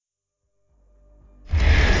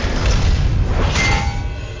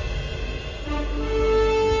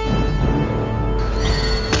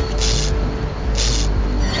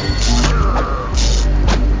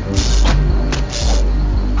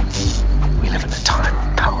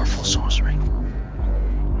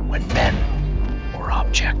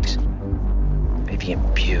be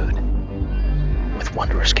imbued with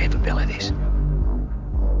wondrous capabilities.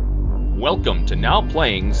 Welcome to Now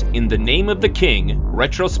Playing's In the Name of the King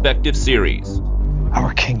retrospective series.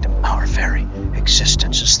 Our kingdom, our very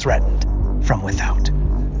existence is threatened from without.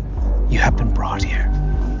 You have been brought here,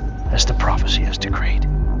 as the prophecy has decreed.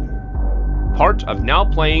 Part of Now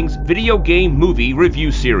Playing's video game movie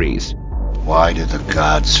review series. Why did the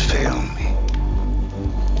gods fail me?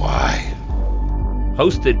 Why?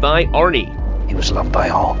 Hosted by Arnie. He was loved by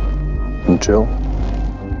all. Until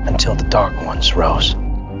the Dark Ones rose.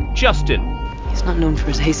 Justin. He's not known for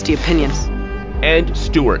his hasty opinions. And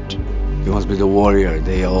Stuart. He must be the warrior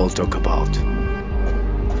they all talk about.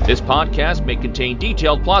 This podcast may contain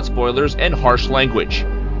detailed plot spoilers and harsh language.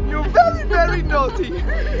 You're very, very naughty.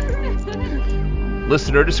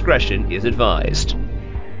 Listener discretion is advised.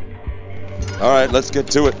 All right, let's get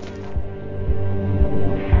to it.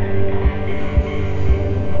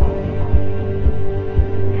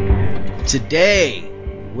 Today,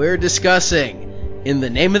 we're discussing In the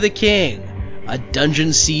Name of the King, a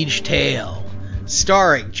Dungeon Siege Tale,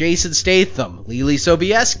 starring Jason Statham, Lily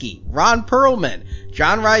Sobieski, Ron Perlman,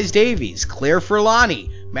 John Rhys Davies, Claire Furlani,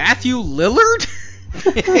 Matthew Lillard,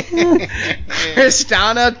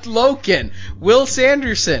 Kristana Loken, Will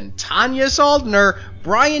Sanderson, Tanya Saldner,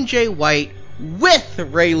 Brian J. White, with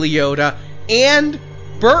Ray Liotta, and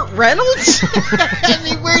Burt Reynolds?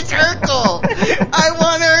 Where's Urkel? I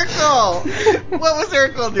want Urkel. What was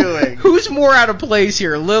Urkel doing? Who's more out of place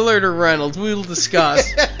here, Lillard or Reynolds? We'll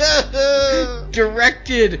discuss.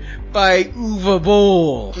 Directed by Uwe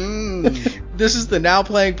Boll. This is the Now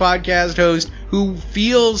Playing podcast host who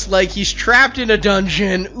feels like he's trapped in a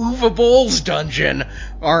dungeon, Uwe Boll's dungeon,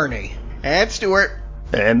 Arnie. And Stuart.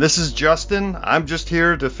 And this is Justin. I'm just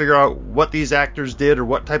here to figure out what these actors did or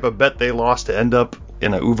what type of bet they lost to end up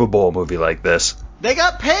in a Uwe Boll movie like this. They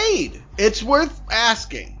got paid. It's worth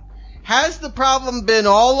asking. Has the problem been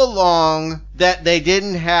all along that they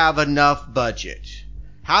didn't have enough budget?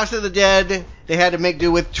 House of the Dead, they had to make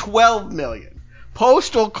do with $12 million.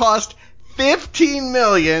 Postal cost $15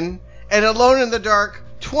 million, and Alone in the Dark,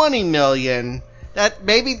 $20 million. That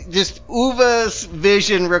maybe just Uwe's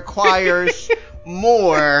vision requires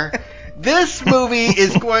more. This movie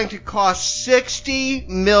is going to cost $60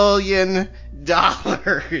 million.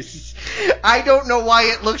 I don't know why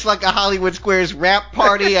it looks like a Hollywood Squares rap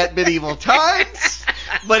party at medieval times,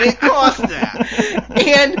 but it cost that.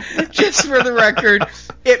 And just for the record,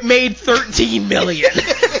 it made $13 million.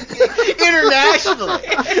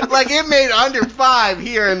 Internationally. Like it made under 5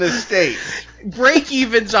 here in the States. Break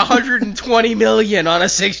even's $120 million on a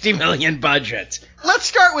 $60 million budget. Let's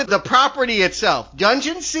start with the property itself.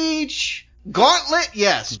 Dungeon Siege, Gauntlet,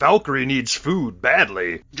 yes. Valkyrie needs food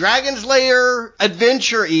badly. Dragon's Lair,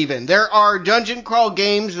 Adventure even. There are dungeon crawl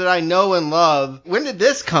games that I know and love. When did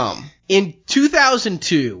this come? In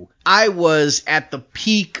 2002, I was at the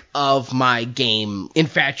peak of my game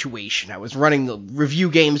infatuation. I was running the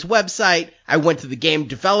Review Games website. I went to the Game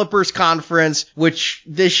Developers Conference, which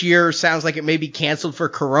this year sounds like it may be canceled for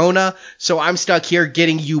Corona, so I'm stuck here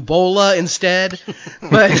getting Ebola instead.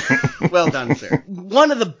 But well done, sir.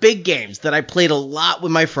 One of the big games that I played a lot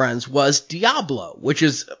with my friends was Diablo, which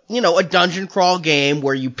is, a dungeon crawl game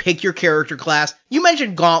where you pick your character class. You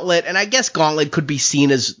mentioned Gauntlet, and I guess Gauntlet could be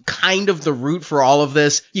seen as kind of the root for all of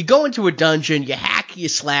this. You go into a dungeon, you hack, you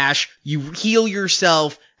slash, you heal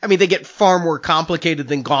yourself. I mean, they get far more complicated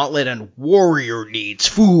than Gauntlet and warrior needs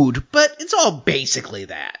food, but it's all basically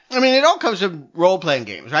that. I mean, it all comes from role-playing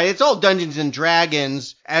games, right? It's all Dungeons and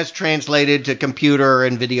Dragons as translated to computer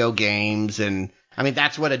and video games, and I mean,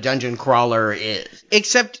 that's what a dungeon crawler is.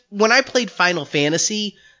 Except when I played Final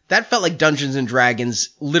Fantasy, that felt like Dungeons and Dragons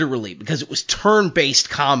literally, because it was turn-based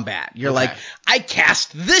combat. You're like, I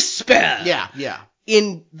cast this spell! Yeah.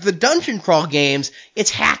 In the dungeon crawl games, it's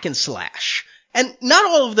hack and slash. And not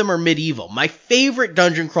all of them are medieval. My favorite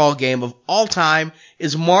dungeon crawl game of all time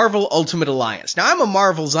is Marvel Ultimate Alliance. Now, I'm a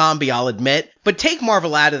Marvel zombie, I'll admit, but take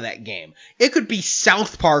Marvel out of that game. It could be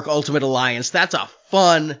South Park Ultimate Alliance. That's a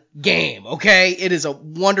fun game, okay? It is a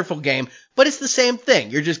wonderful game, but it's the same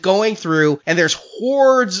thing. You're just going through, and there's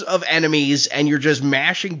hordes of enemies, and you're just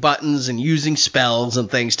mashing buttons and using spells and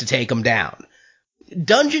things to take them down.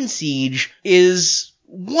 Dungeon Siege is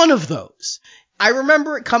one of those. I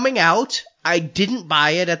remember it coming out. I didn't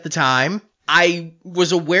buy it at the time. I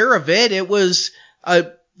was aware of it. It was a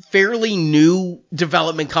fairly new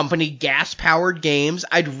development company, Gas Powered Games.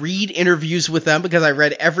 I'd read interviews with them because I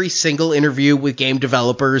read every single interview with game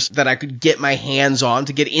developers that I could get my hands on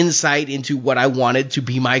to get insight into what I wanted to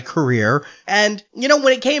be my career. And,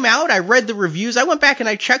 when it came out, I read the reviews. I went back and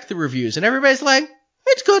I checked the reviews, and everybody's like,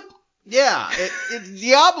 it's good. Yeah,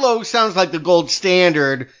 Diablo sounds like the gold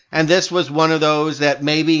standard, and this was one of those that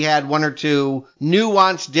maybe had one or two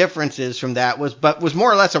nuanced differences from that, but was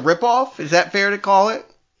more or less a ripoff. Is that fair to call it?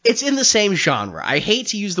 It's in the same genre. I hate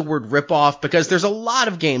to use the word ripoff because there's a lot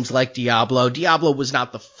of games like Diablo. Diablo was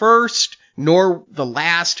not the first nor the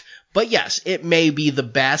last, but yes, it may be the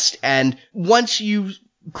best. And once you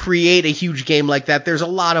create a huge game like that, there's a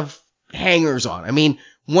lot of hangers on. I mean,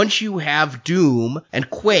 once you have Doom and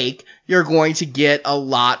Quake, you're going to get a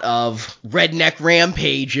lot of redneck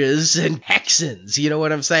rampages and Hexens, you know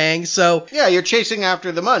what I'm saying? So yeah, you're chasing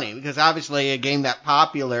after the money, because obviously a game that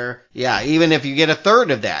popular, yeah, even if you get a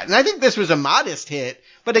third of that. And I think this was a modest hit,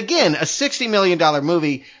 but again, a $60 million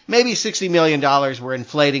movie, maybe $60 million were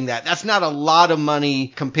inflating that. That's not a lot of money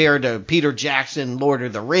compared to Peter Jackson, Lord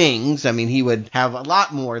of the Rings. I mean, he would have a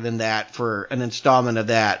lot more than that for an installment of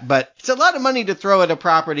that, but it's a lot of money to throw at a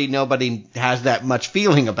property nobody has that much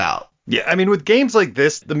feeling about. Yeah, I mean, with games like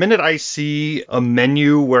this, the minute I see a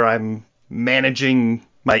menu where I'm managing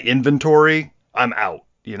my inventory, I'm out.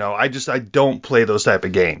 You know, I don't play those type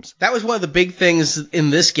of games. That was one of the big things in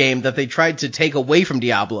this game that they tried to take away from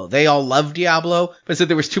Diablo. They all loved Diablo, but said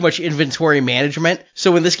there was too much inventory management.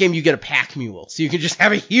 So in this game, you get a pack mule. So you can just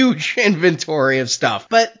have a huge inventory of stuff.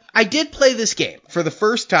 But I did play this game for the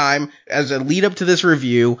first time as a lead up to this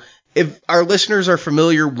review. If our listeners are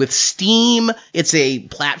familiar with Steam, it's a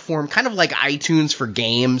platform kind of like iTunes for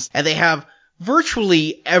games, and they have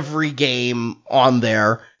virtually every game on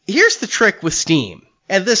there. Here's the trick with Steam,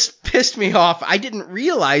 and this pissed me off. I didn't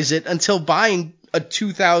realize it until buying a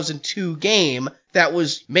 2002 game that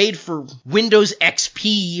was made for Windows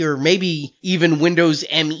XP or maybe even Windows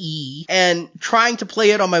ME and trying to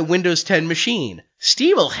play it on my Windows 10 machine.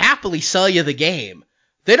 Steam will happily sell you the game.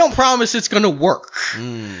 They don't promise it's going to work.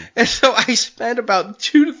 And so I spent about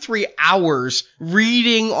 2 to 3 hours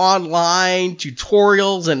reading online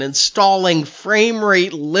tutorials and installing frame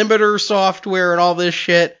rate limiter software and all this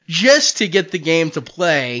shit just to get the game to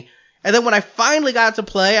play. And then when I finally got to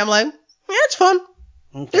play, I'm like, yeah, it's fun.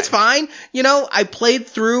 Okay. It's fine. You know, I played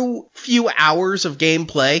through a few hours of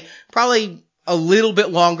gameplay, probably a little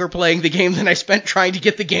bit longer playing the game than I spent trying to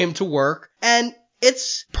get the game to work. And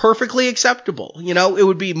it's perfectly acceptable. You know, it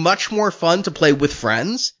would be much more fun to play with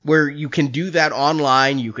friends, where you can do that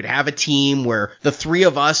online. You could have a team where the three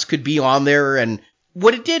of us could be on there. And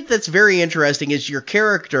what it did that's very interesting is your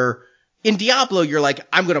character in Diablo, you're like,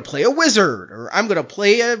 I'm going to play a wizard or I'm going to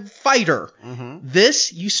play a fighter. Mm-hmm.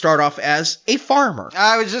 This, you start off as a farmer.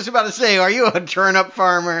 I was just about to say, are you a turnip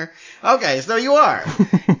farmer? Okay, so you are.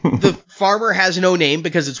 The farmer has no name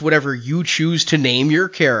because it's whatever you choose to name your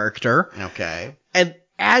character. Okay. And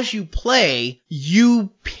as you play,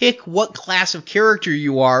 you pick what class of character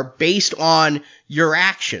you are based on your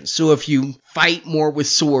actions. So if you fight more with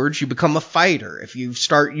swords, you become a fighter. If you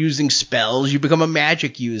start using spells, you become a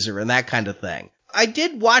magic user and that kind of thing. I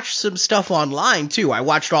did watch some stuff online too. I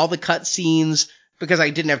watched all the cutscenes because I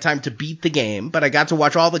didn't have time to beat the game, but I got to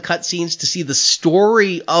watch all the cutscenes to see the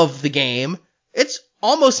story of the game. It's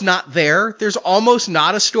almost not there. There's almost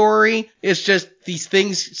not a story. It's just these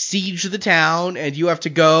things siege the town and you have to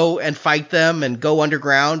go and fight them and go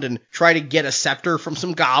underground and try to get a scepter from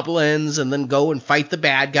some goblins and then go and fight the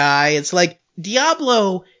bad guy. It's like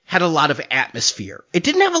Diablo had a lot of atmosphere. It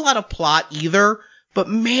didn't have a lot of plot either, but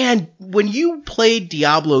man, when you played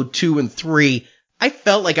Diablo 2 and 3, I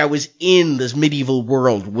felt like I was in this medieval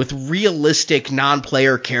world with realistic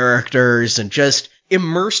non-player characters and just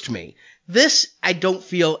immersed me. This, I don't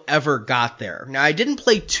feel ever got there. Now, I didn't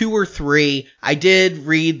play 2 or 3. I did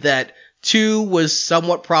read that 2 was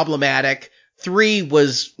somewhat problematic. 3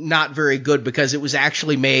 was not very good because it was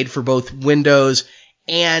actually made for both Windows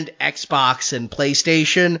and Xbox and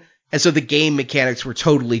PlayStation. And so the game mechanics were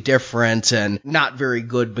totally different and not very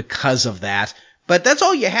good because of that. But that's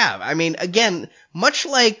all you have. I mean, again, much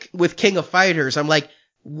like with King of Fighters, I'm like,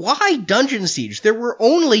 why Dungeon Siege? There were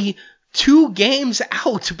only 2 games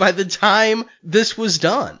out by the time this was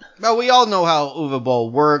done. Well, we all know how Uwe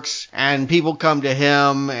Boll works, and people come to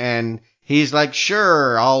him, and he's like,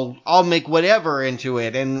 sure, I'll make whatever into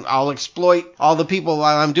it, and I'll exploit all the people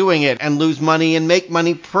while I'm doing it, and lose money and make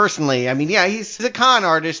money personally. I mean, yeah, he's a con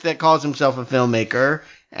artist that calls himself a filmmaker.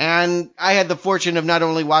 And I had the fortune of not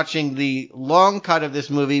only watching the long cut of this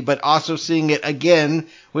movie, but also seeing it again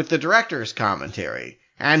with the director's commentary.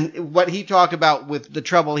 And what he talked about with the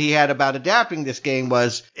trouble he had about adapting this game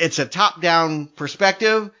was it's a top-down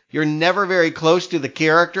perspective. You're never very close to the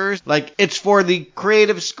characters. Like, it's for the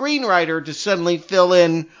creative screenwriter to suddenly fill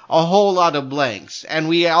in a whole lot of blanks. And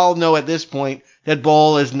we all know at this point that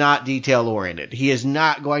Boll is not detail-oriented. He is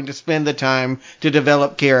not going to spend the time to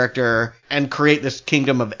develop character and create this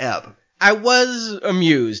kingdom of Ebb. I was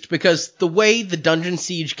amused because the way the Dungeon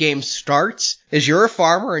Siege game starts is you're a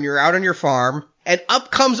farmer and you're out on your farm, and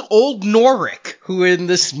up comes old Norik, who in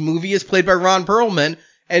this movie is played by Ron Perlman,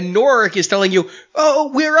 and Norik is telling you,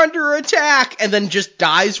 oh, we're under attack, and then just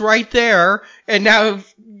dies right there, and now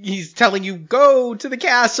he's telling you, go to the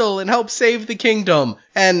castle and help save the kingdom.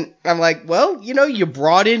 And I'm like, well, you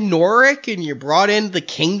brought in Norik, and you brought in the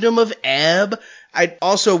kingdom of Ebb. I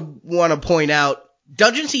also want to point out,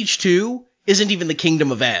 Dungeon Siege 2 isn't even the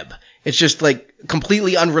Kingdom of Ebb. It's just,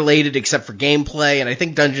 completely unrelated except for gameplay, and I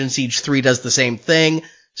think Dungeon Siege 3 does the same thing.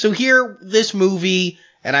 So here, this movie,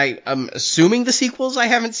 and I'm assuming the sequels I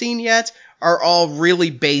haven't seen yet, are all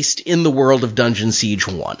really based in the world of Dungeon Siege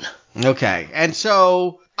 1. Okay, and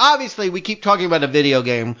so, obviously, we keep talking about a video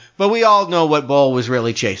game, but we all know what Boll was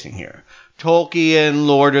really chasing here. Tolkien,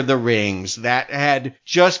 Lord of the Rings, that had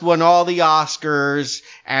just won all the Oscars,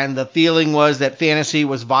 and the feeling was that fantasy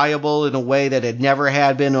was viable in a way that it never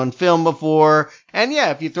had been on film before. And yeah,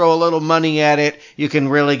 if you throw a little money at it, you can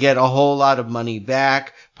really get a whole lot of money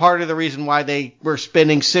back. Part of the reason why they were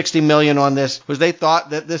spending $60 million on this was they thought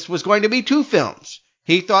that this was going to be 2 films.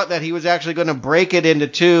 He thought that he was actually going to break it into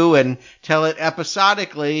 2 and tell it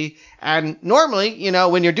episodically. And normally,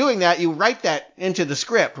 when you're doing that, you write that into the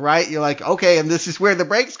script, right? You're like, okay, and this is where the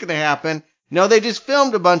break's going to happen. No, they just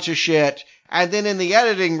filmed a bunch of shit. And then in the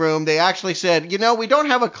editing room, they actually said, we don't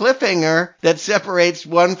have a cliffhanger that separates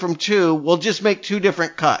 1 from 2. We'll just make 2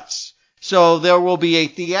 different cuts. So there will be a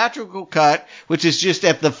theatrical cut, which is just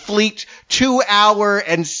at the fleet 2 hour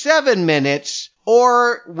and 7 minutes.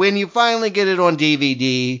 Or when you finally get it on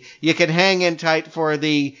DVD, you can hang in tight for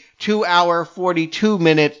the 2 hour, 42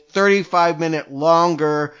 minute, 35 minute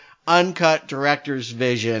longer uncut director's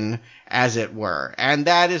vision, as it were. And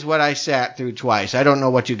that is what I sat through twice. I don't know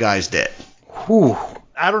what you guys did. Whew.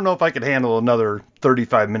 I don't know if I could handle another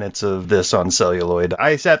 35 minutes of this on celluloid.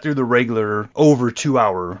 I sat through the regular over 2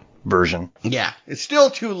 hour version. Yeah, it's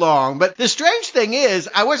still too long, but the strange thing is,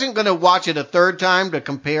 I wasn't going to watch it a third time to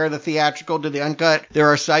compare the theatrical to the uncut. There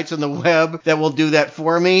are sites on the web that will do that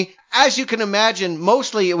for me. As you can imagine,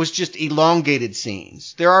 mostly it was just elongated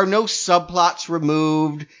scenes. There are no subplots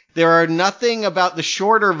removed. There are nothing about the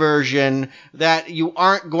shorter version that you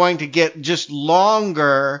aren't going to get just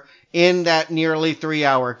longer in that nearly 3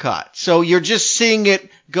 hour cut. So you're just seeing it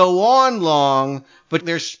go on long, but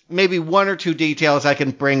there's maybe 1 or 2 details I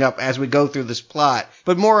can bring up as we go through this plot.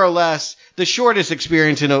 But more or less, the shortest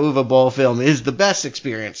experience in a Uwe Boll film is the best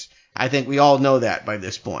experience. I think we all know that by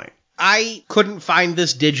this point. I couldn't find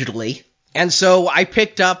this digitally, and so I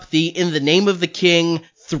picked up the In the Name of the King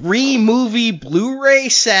 3-movie Blu-ray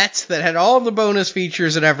set that had all the bonus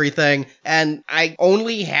features and everything, and I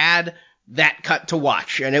only had that cut to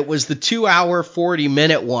watch, and it was the 2 hour,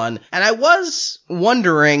 40-minute one, and I was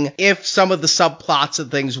wondering if some of the subplots and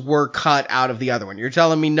things were cut out of the other one. You're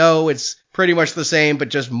telling me no, it's pretty much the same, but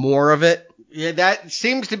just more of it? Yeah, that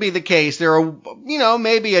seems to be the case. There are,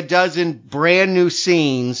 maybe a dozen brand new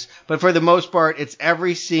scenes, but for the most part, it's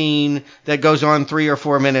every scene that goes on 3 or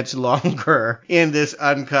 4 minutes longer in this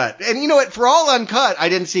uncut. And you know what? For all uncut, I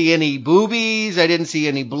didn't see any boobies. I didn't see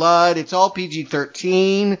any blood. It's all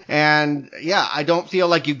PG-13. And yeah, I don't feel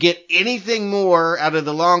like you get anything more out of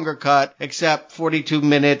the longer cut except 42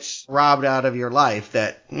 minutes robbed out of your life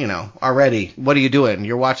that, already, what are you doing?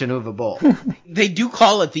 You're watching Uwe Boll. They do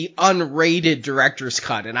call it the unrated director's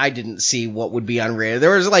cut, and I didn't see what would be unrated.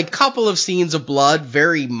 There was a couple of scenes of blood,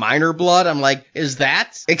 very minor blood. I'm like, is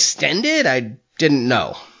that extended? I didn't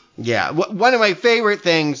know. Yeah, one of my favorite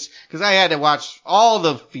things, because I had to watch all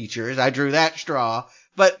the features, I drew that straw,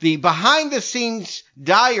 but the behind-the-scenes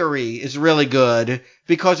diary is really good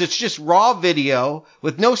because it's just raw video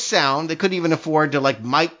with no sound. They couldn't even afford to,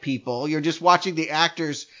 mic people. You're just watching the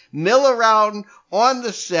actors mill around on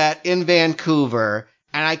the set in Vancouver.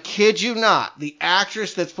 And I kid you not, the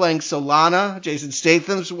actress that's playing Solana, Jason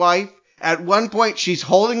Statham's wife, at one point she's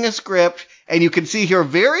holding a script and you can see her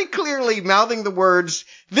very clearly mouthing the words,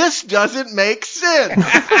 "This doesn't make sense."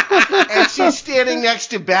 And she's standing next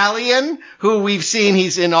to Balian, who we've seen,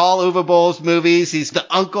 he's in all Uwe Boll's movies. He's the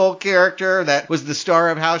uncle character that was the star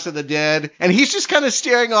of House of the Dead. And he's just kind of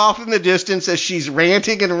staring off in the distance as she's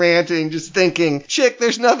ranting and ranting, just thinking, chick,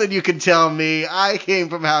 there's nothing you can tell me. I came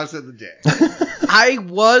from House of the Dead. I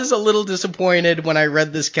was a little disappointed when I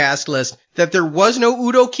read this cast list that there was no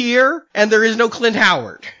Udo Kier and there is no Clint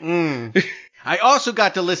Howard. I also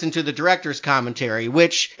got to listen to the director's commentary,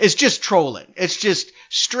 which is just trolling. It's just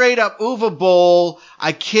straight up Uwe Boll.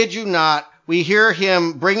 I kid you not. We hear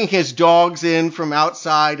him bringing his dogs in from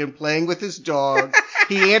outside and playing with his dog.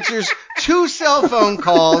 He answers 2 cell phone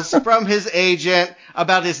calls from his agent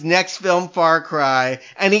about his next film, Far Cry,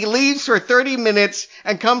 and he leaves for 30 minutes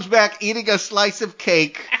and comes back eating a slice of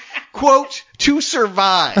cake, quote, to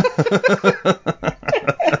survive.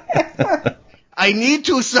 I need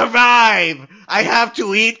to survive. I have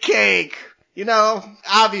to eat cake. You know,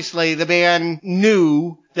 obviously the man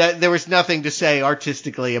knew that there was nothing to say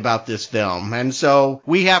artistically about this film. And so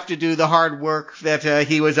we have to do the hard work that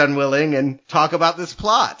he was unwilling and talk about this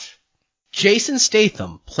plot. Jason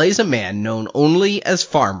Statham plays a man known only as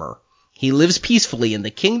Farmer. He lives peacefully in the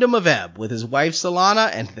Kingdom of Ebb with his wife Solana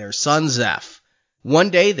and their son Zeph. One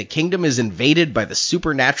day, the kingdom is invaded by the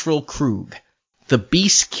supernatural Krug. The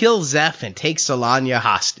beast kills Zeph and takes Solana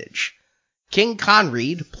hostage. King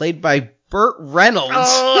Conread, played by Burt Reynolds.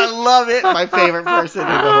 Oh, I love it. My favorite person in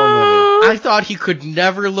the whole movie. I thought he could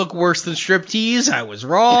never look worse than Striptease. I was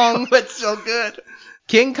wrong. But so good.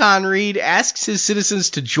 King Conread asks his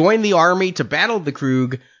citizens to join the army to battle the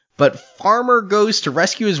Krug, but Farmer goes to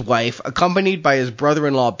rescue his wife, accompanied by his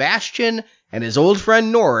brother-in-law Bastian and his old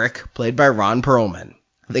friend Norik, played by Ron Perlman.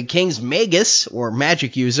 The king's magus, or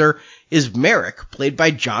magic user, is Merrick, played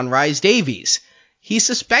by John Rhys Davies. He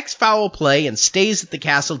suspects foul play and stays at the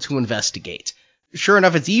castle to investigate. Sure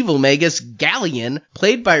enough, it's evil magus Galleon,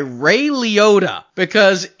 played by Ray Liotta,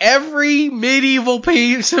 because every medieval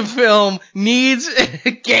piece of film needs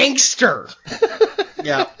a gangster.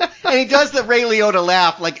 Yeah. And he does the Ray Liotta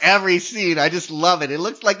laugh like every scene. I just love it. It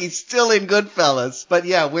looks like he's still in Goodfellas, but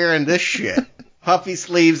yeah, wearing this shit. Puffy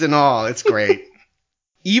sleeves and all. It's great.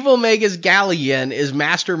 Evil magus Galleon is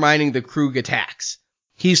masterminding the Krug attacks.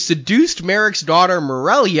 He's seduced Merrick's daughter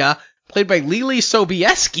Morelia, played by Lily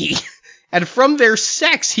Sobieski, and from their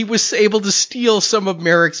sex he was able to steal some of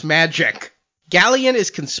Merrick's magic. Galleon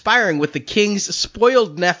is conspiring with the king's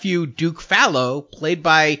spoiled nephew Duke Fallow, played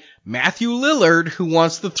by Matthew Lillard, who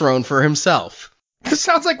wants the throne for himself. This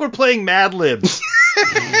sounds like we're playing Mad Libs.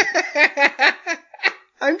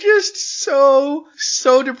 I'm just so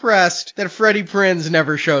depressed that Freddie Prinze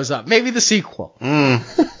never shows up. Maybe the sequel.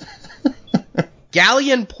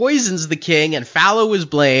 Galleon poisons the king and Fallow is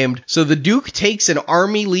blamed, so the Duke takes an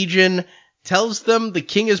army legion, tells them the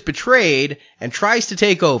king is betrayed, and tries to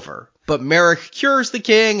take over. But Merrick cures the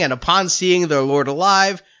king, and upon seeing their lord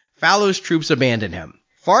alive, Fallow's troops abandon him.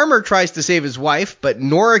 Farmer tries to save his wife, but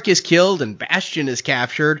Norik is killed and Bastian is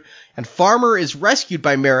captured, and Farmer is rescued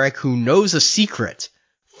by Merrick, who knows a secret.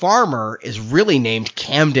 Farmer is really named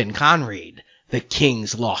Camden Conread, the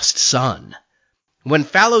king's lost son. When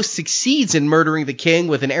Fallow succeeds in murdering the king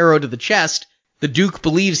with an arrow to the chest, the Duke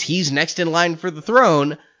believes he's next in line for the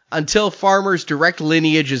throne, until Farmer's direct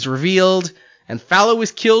lineage is revealed, and Fallow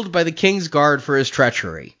is killed by the king's guard for his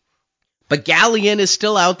treachery. But Galleon is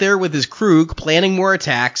still out there with his Krug planning more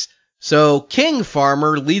attacks, so King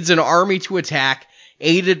Farmer leads an army to attack,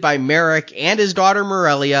 aided by Merrick and his daughter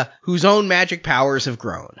Morelia, whose own magic powers have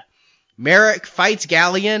grown. Merrick fights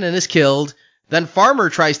Galleon and is killed. Then Farmer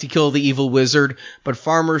tries to kill the evil wizard, but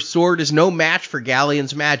Farmer's sword is no match for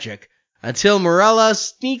Galleon's magic, until Morella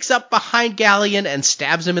sneaks up behind Galleon and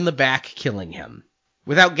stabs him in the back, killing him.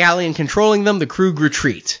 Without Galleon controlling them, the Krug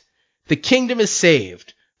retreat. The kingdom is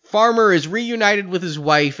saved. Farmer is reunited with his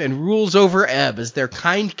wife and rules over Ebb as their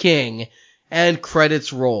kind king, and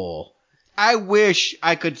credits roll. I wish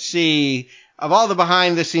I could see, of all the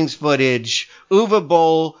behind-the-scenes footage, Uwe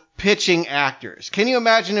Boll pitching actors. Can you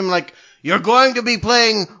imagine him like, you're going to be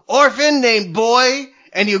playing orphan named Boy,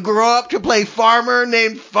 and you grow up to play farmer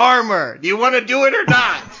named Farmer. Do you want to do it or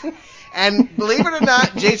not? And believe it or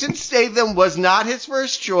not, Jason Statham was not his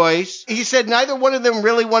first choice. He said neither one of them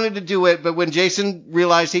really wanted to do it, but when Jason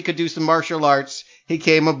realized he could do some martial arts, he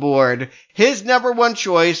came aboard. His number one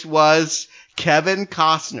choice was Kevin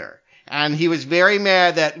Costner. And he was very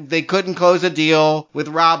mad that they couldn't close a deal with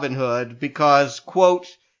Robin Hood because, quote,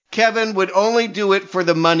 Kevin would only do it for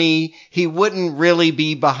the money. He wouldn't really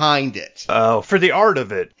be behind it. Oh, for the art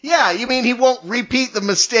of it. Yeah, you mean he won't repeat the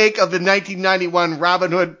mistake of the 1991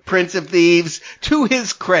 Robin Hood Prince of Thieves to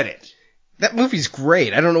his credit. That movie's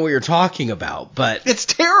great. I don't know what you're talking about, but... It's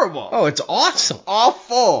terrible. Oh, it's awesome.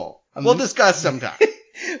 Awful. We'll discuss sometime.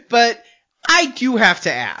 But I do have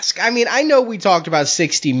to ask. I mean, I know we talked about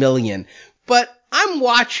 60 million, but I'm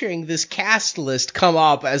watching this cast list come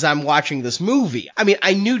up as I'm watching this movie. I mean,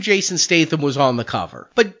 I knew Jason Statham was on the cover,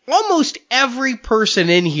 but almost every person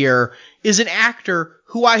in here is an actor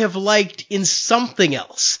who I have liked in something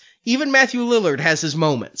else. Even Matthew Lillard has his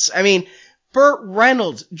moments. I mean, Burt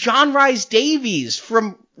Reynolds, John Rhys Davies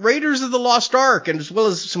from Raiders of the Lost Ark, and as well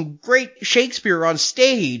as some great Shakespeare on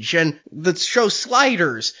stage and the show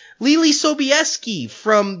Sliders, Lily Sobieski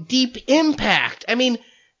from Deep Impact. I mean,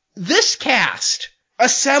 this cast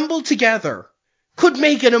assembled together could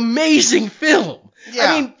make an amazing film. Yeah.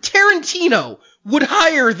 I mean, Tarantino would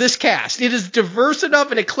hire this cast. It is diverse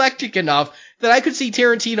enough and eclectic enough that I could see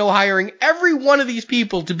Tarantino hiring every one of these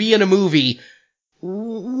people to be in a movie.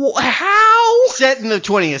 How? Set in the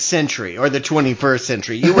 20th century or the 21st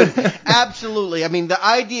century. You would absolutely. I mean, the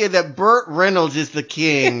idea that Burt Reynolds is the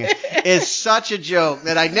king is such a joke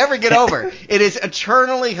that I never get over. It is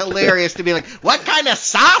eternally hilarious to be like, what kind of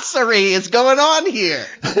sorcery is going on here?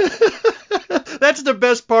 That's the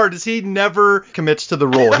best part, is he never commits to the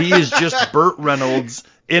role. He is just Burt Reynolds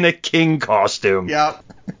in a king costume. Yep.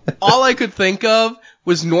 All I could think of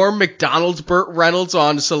was Norm Macdonald's Burt Reynolds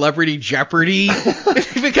on Celebrity Jeopardy,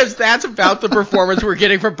 because that's about the performance we're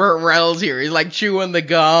getting from Burt Reynolds here. He's like chewing the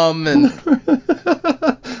gum and...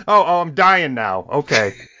 Oh, I'm dying now.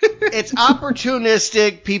 Okay. It's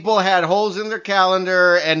opportunistic. People had holes in their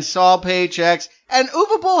calendar and saw paychecks, and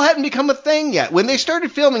Uwe Boll hadn't become a thing yet. When they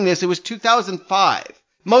started filming this, it was 2005.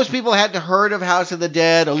 Most people hadn't heard of House of the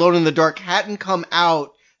Dead. Alone in the Dark hadn't come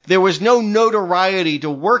out. There was no notoriety to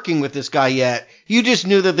working with this guy yet. You just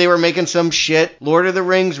knew that they were making some shit Lord of the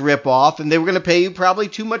Rings ripoff, and they were going to pay you probably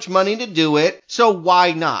too much money to do it, so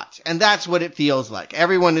why not? And that's what it feels like.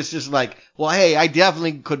 Everyone is just like, well, hey, I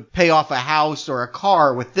definitely could pay off a house or a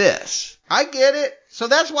car with this. I get it. So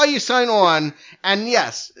that's why you sign on. And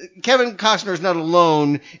yes, Kevin Costner is not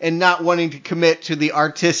alone in not wanting to commit to the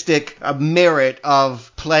artistic merit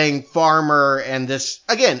of playing farmer and this.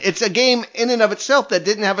 Again, it's a game in and of itself that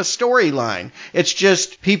didn't have a storyline. It's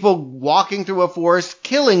just people walking through a forest,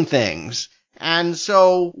 killing things. And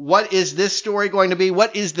so what is this story going to be?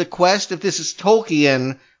 What is the quest? If this is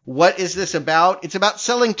Tolkien, what is this about? It's about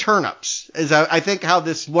selling turnips, is I think how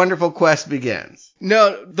this wonderful quest begins.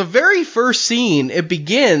 No, the very first scene, it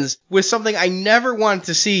begins with something I never wanted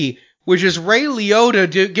to see, which is Ray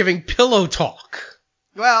Liotta giving pillow talk.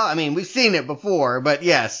 Well, I mean, we've seen it before, but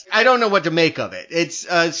yes, I don't know what to make of it. It's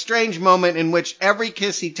a strange moment in which every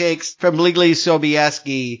kiss he takes from Lily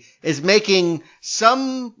Sobieski is making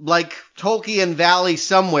some, like, Tolkien Valley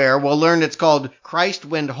somewhere, we'll learn it's called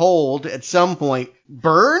Christwind Hold at some point,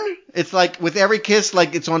 burn? It's like, with every kiss,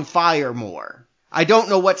 like, it's on fire more. I don't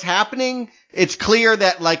know what's happening. It's clear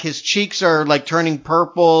that, like, his cheeks are, like, turning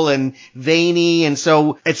purple and veiny, and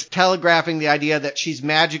so it's telegraphing the idea that she's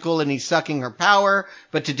magical and he's sucking her power,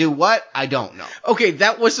 but to do what? I don't know. Okay,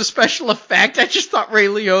 that was a special effect. I just thought Ray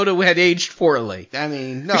Liotta had aged poorly. I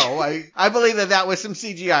mean, no, I believe that was some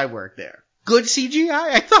CGI work there. Good CGI?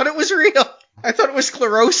 I thought it was real. I thought it was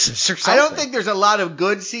sclerosis or something. I don't think there's a lot of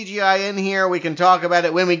good CGI in here. We can talk about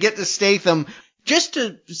it when we get to Statham. Just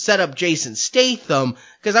to set up Jason Statham,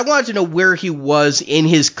 because I wanted to know where he was in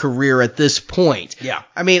his career at this point. Yeah.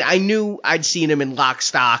 I mean, I knew I'd seen him in Lock,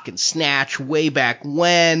 Stock, and Snatch way back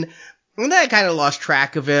when, and then I kind of lost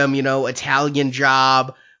track of him, Italian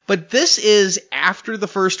Job. But this is after the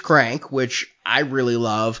first Crank, which I really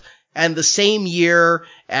love, and the same year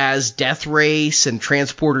as Death Race and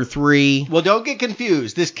Transporter 3. Well, don't get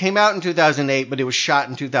confused. This came out in 2008, but it was shot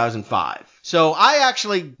in 2005. So I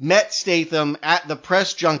actually met Statham at the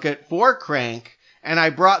press junket for Crank, and I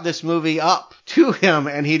brought this movie up to him,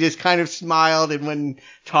 and he just kind of smiled and wouldn't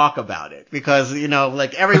talk about it. Because,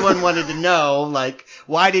 everyone wanted to know,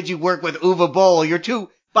 why did you work with Uwe Boll?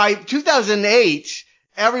 By 2008,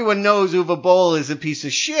 everyone knows Uwe Boll is a piece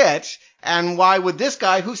of shit, and why would this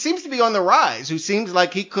guy, who seems to be on the rise, who seems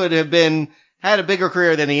like he could have had a bigger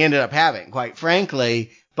career than he ended up having, quite frankly.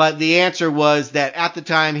 But the answer was that at the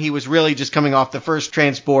time he was really just coming off the first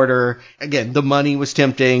Transporter. Again, the money was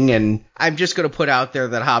tempting, and I'm just going to put out there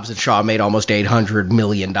that Hobbs and Shaw made almost $800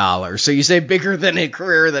 million. So you say bigger than a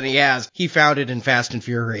career than he has. He found it in Fast and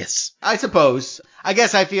Furious. I suppose. I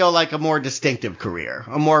guess I feel like a more distinctive career,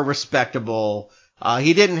 a more respectable,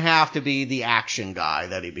 He didn't have to be the action guy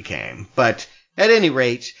that he became. But at any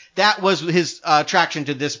rate, that was his attraction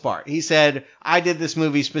to this part. He said, I did this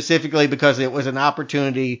movie specifically because it was an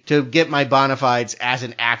opportunity to get my bona fides as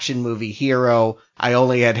an action movie hero. I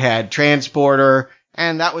only had Transporter,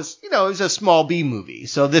 and that was, it was a small B movie.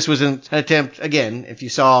 So this was an attempt, again, if you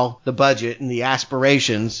saw the budget and the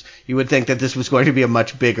aspirations, you would think that this was going to be a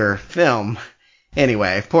much bigger film.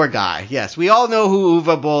 Anyway, poor guy. Yes, we all know who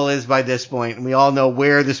Uwe Boll is by this point, and we all know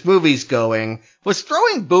where this movie's going. Was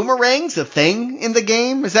throwing boomerangs a thing in the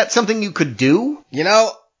game? Is that something you could do?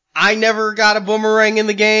 I never got a boomerang in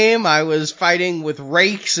the game. I was fighting with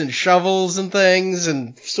rakes and shovels and things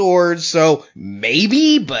and swords, so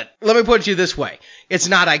maybe, but let me put it to you this way. It's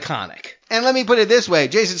not iconic. And let me put it this way.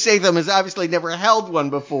 Jason Statham has obviously never held one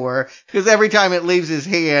before, because every time it leaves his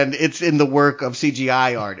hand, it's in the work of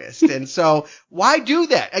CGI artists. And so, why do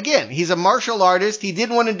that? Again, he's a martial artist. He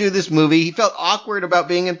didn't want to do this movie. He felt awkward about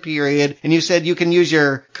being in period. And you said you can use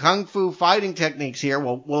your kung fu fighting techniques here.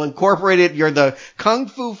 Well, we'll incorporate it. You're the kung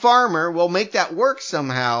fu farmer. We'll make that work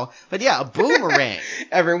somehow. But yeah, a boomerang.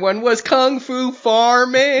 Everyone was kung fu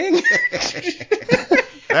farming.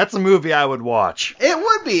 That's a movie I would watch. It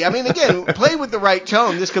would be. I mean, again, play with the right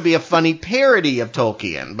tone. This could be a funny parody of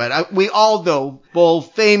Tolkien. But we all know Boll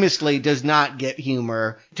famously does not get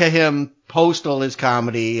humor. To him, Postal is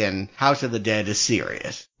comedy and House of the Dead is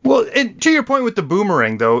serious. Well, and to your point with the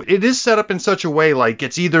boomerang, though, it is set up in such a way like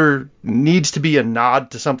it's either needs to be a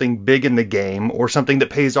nod to something big in the game or something that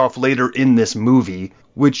pays off later in this movie,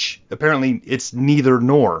 which apparently it's neither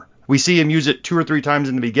nor. We see him use it 2 or 3 times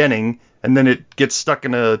in the beginning, and then it gets stuck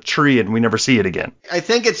in a tree and we never see it again. I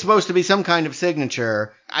think it's supposed to be some kind of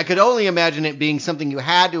signature. I could only imagine it being something you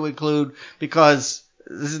had to include because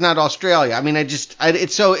this is not Australia. I mean,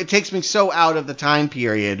 it takes me so out of the time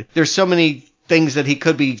period. There's so many things that he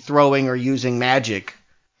could be throwing or using magic.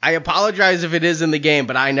 I apologize if it is in the game,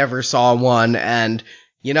 but I never saw one, and,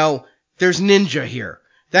 there's ninja here.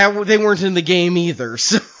 They weren't in the game either,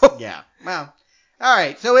 so... Yeah, well... All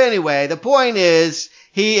right, so anyway, the point is,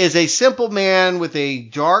 he is a simple man with a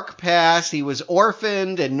dark past. He was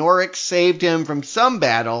orphaned, and Norik saved him from some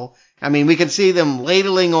battle. I mean, we can see them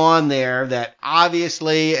ladling on there that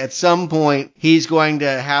obviously at some point he's going to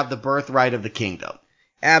have the birthright of the kingdom.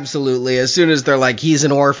 Absolutely, as soon as they're like, he's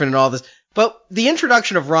an orphan and all this. But the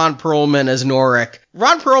introduction of Ron Perlman as Norik,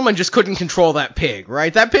 Ron Perlman just couldn't control that pig,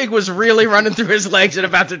 right? That pig was really running through his legs and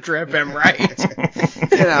about to trip him, right?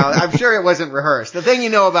 I'm sure it wasn't rehearsed. The thing you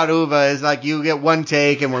know about Uwe is, like, you get one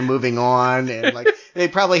take and we're moving on, and, like, they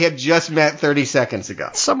probably had just met 30 seconds ago.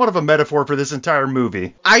 Somewhat of a metaphor for this entire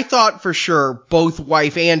movie. I thought for sure both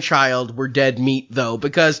wife and child were dead meat, though,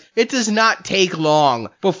 because it does not take long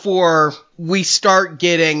before we start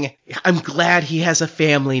getting, I'm glad he has a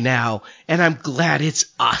family now, and I'm glad it's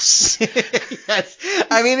us. Yes.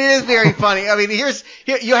 I mean, it is very funny. I mean, here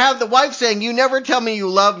you have the wife saying, you never tell me you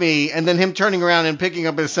love me, and then him turning around and picking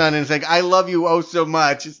up his son and saying, I love you oh so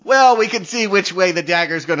much. Well, we can see which way the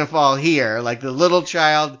dagger's going to fall here. Like, the little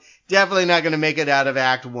child definitely not going to make it out of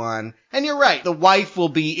Act 1. And you're right, the wife will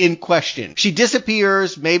be in question. She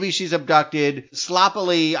disappears, maybe she's abducted.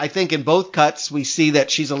 Sloppily, I think in both cuts, we see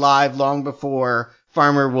that she's alive long before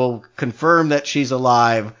Farmer will confirm that she's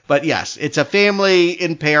alive. But yes, it's a family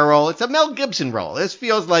in peril. It's a Mel Gibson role. This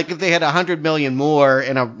feels like if they had 100 million more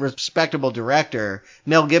and a respectable director,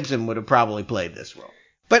 Mel Gibson would have probably played this role.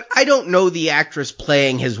 But I don't know the actress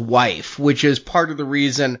playing his wife, which is part of the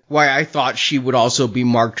reason why I thought she would also be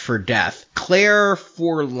marked for death. Claire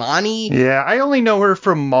Forlani? Yeah, I only know her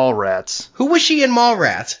from Mallrats. Who was she in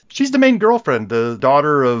Mallrats? She's the main girlfriend, the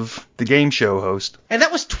daughter of the game show host. And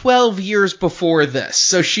that was 12 years before this,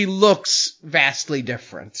 so she looks vastly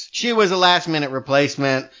different. She was a last-minute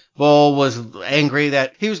replacement. Boll was angry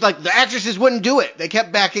that he was like, the actresses wouldn't do it. They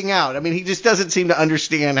kept backing out. I mean, he just doesn't seem to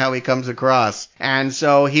understand how he comes across. And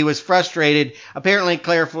so he was frustrated. Apparently,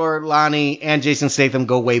 Claire Forlani and Jason Statham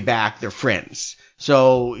go way back. They're friends.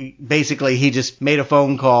 So basically, he just made a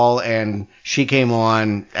phone call and she came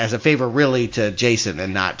on as a favor really to Jason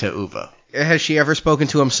and not to Uwe. Has she ever spoken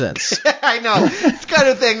to him since? I know. It's kind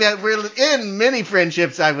of thing that we're in many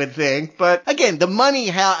friendships, I would think. But again, the money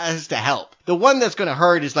has to help. The one that's going to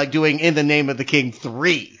hurt is like doing In the Name of the King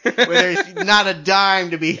 3, where there's not a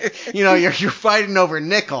dime to be, you're fighting over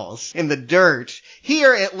nickels in the dirt.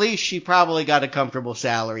 Here, at least she probably got a comfortable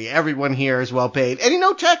salary. Everyone here is well paid.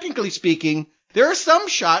 And technically speaking, There are some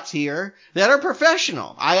shots here that are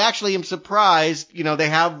professional. I actually am surprised, they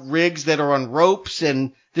have rigs that are on ropes,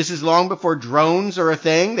 and this is long before drones are a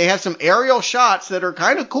thing. They have some aerial shots that are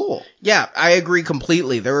kind of cool. Yeah, I agree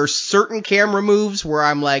completely. There are certain camera moves where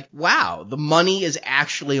I'm like, wow, the money is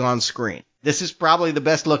actually on screen. This is probably the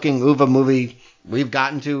best looking UVA movie we've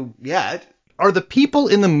gotten to yet. Are the people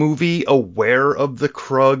in the movie aware of the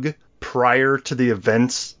Krug prior to the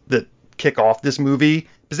events that kick off this movie?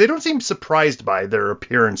 Because they don't seem surprised by their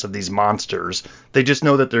appearance of these monsters. They just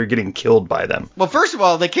know that they're getting killed by them. Well, first of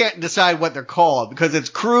all, they can't decide what they're called because it's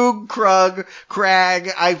Krug, Krug, Crag.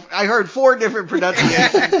 I heard 4 different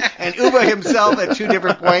pronunciations, and Uba himself at 2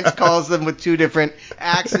 different points calls them with 2 different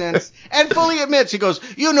accents, and fully admits, he goes,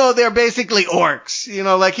 they're basically orcs.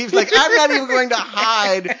 He's like, I'm not even going to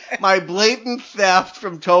hide my blatant theft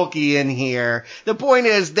from Tolkien here. The point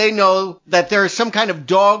is, they know that there's some kind of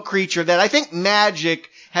dog creature that I think magic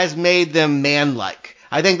has made them man-like.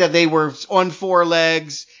 I think that they were on 4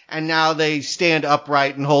 legs, and now they stand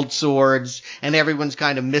upright and hold swords, and everyone's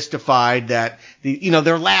kind of mystified that,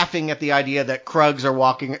 they're laughing at the idea that Krugs are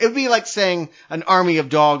walking. It would be like saying an army of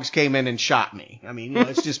dogs came in and shot me. I mean,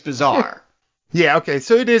 it's just bizarre. Yeah, okay,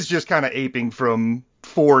 so it is just kind of aping from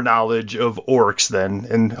foreknowledge of orcs then,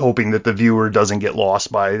 and hoping that the viewer doesn't get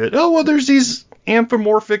lost by that, there's these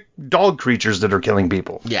anthropomorphic dog creatures that are killing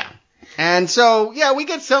people. Yeah. And so, we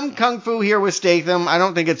get some kung fu here with Statham. I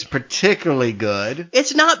don't think it's particularly good.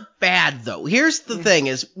 It's not bad, though. Here's the thing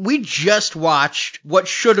is, we just watched what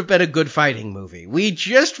should have been a good fighting movie. We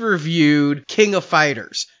just reviewed King of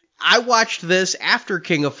Fighters. I watched this after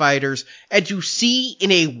King of Fighters, and to see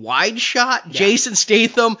in a wide shot Jason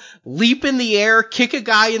Statham leap in the air, kick a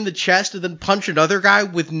guy in the chest, and then punch another guy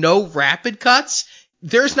with no rapid cuts,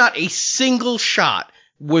 there's not a single shot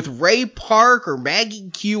with Ray Park or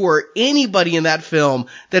Maggie Q or anybody in that film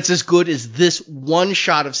that's as good as this one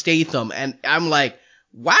shot of Statham. And I'm like,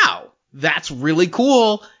 wow, that's really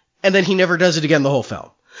cool. And then he never does it again the whole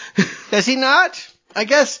film. Does he not? I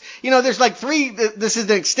guess, there's like 3, this is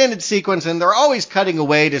an extended sequence, and they're always cutting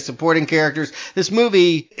away to supporting characters. This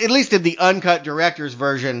movie, at least in the uncut director's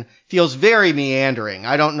version, feels very meandering.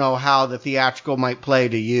 I don't know how the theatrical might play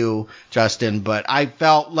to you, Justin, but I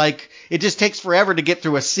felt like it just takes forever to get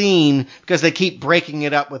through a scene because they keep breaking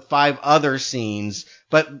it up with 5 other scenes.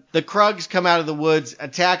 But the Krugs come out of the woods,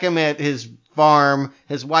 attack him at his farm.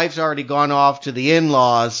 His wife's already gone off to the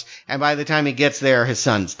in-laws, and by the time he gets there, his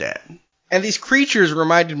son's dead. And these creatures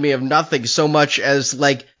reminded me of nothing so much as,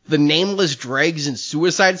 like, the nameless dregs in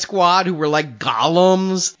Suicide Squad who were like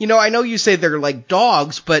golems. I know you say they're like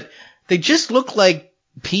dogs, but they just look like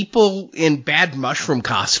people in bad mushroom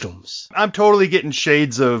costumes. I'm totally getting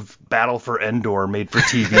shades of Battle for Endor made for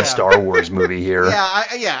TV Star Wars movie here.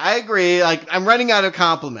 I agree. Like, I'm running out of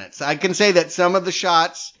compliments. I can say that some of the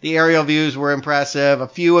shots, the aerial views were impressive. A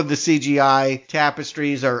few of the CGI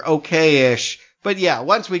tapestries are okay-ish. But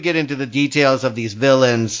once we get into the details of these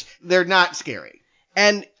villains, they're not scary.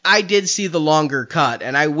 And I did see the longer cut,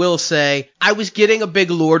 and I will say, I was getting a big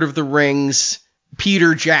Lord of the Rings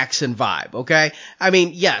Peter Jackson vibe, okay? I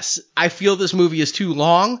mean, yes, I feel this movie is too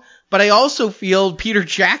long, but I also feel Peter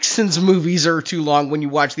Jackson's movies are too long when you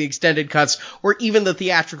watch the extended cuts or even the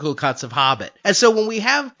theatrical cuts of Hobbit. And so when we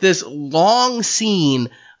have this long scene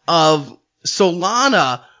of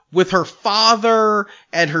Solana with her father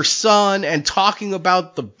and her son and talking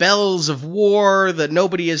about the bells of war that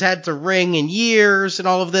nobody has had to ring in years and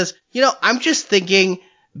all of this, I'm just thinking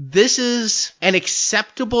this is an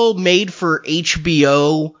acceptable made for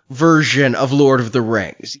HBO version of Lord of the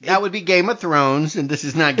Rings. That would be Game of Thrones, and this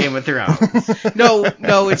is not Game of Thrones. No,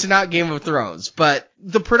 it's not Game of Thrones, but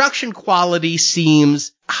the production quality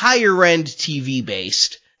seems higher end TV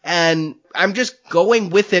based. And I'm just going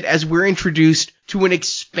with it as we're introduced to an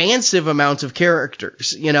expansive amount of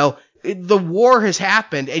characters. The war has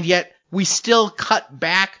happened, and yet we still cut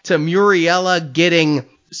back to Muriella getting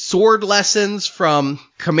sword lessons from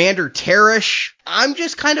Commander Teresh. I'm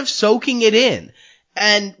just kind of soaking it in.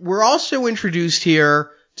 And we're also introduced here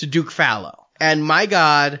to Duke Fallow. And my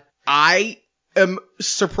God, I am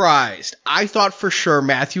surprised. I thought for sure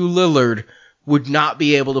Matthew Lillard would not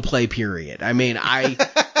be able to play, period. I mean,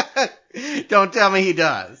 Don't tell me he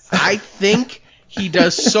does. I think he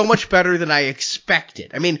does so much better than I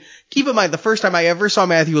expected. I mean, keep in mind, the first time I ever saw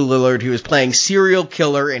Matthew Lillard, he was playing serial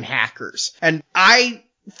killer in Hackers. And I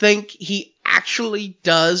think he actually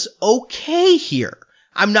does okay here.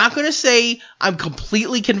 I'm not going to say I'm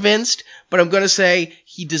completely convinced, but I'm going to say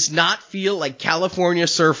he does not feel like California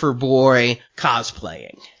Surfer Boy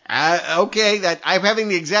cosplaying. Okay, I'm having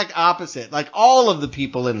the exact opposite. Like, all of the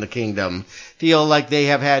people in the kingdom feel like they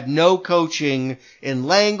have had no coaching in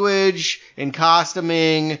language, in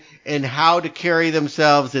costuming, in how to carry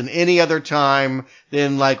themselves in any other time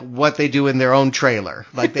than, like, what they do in their own trailer.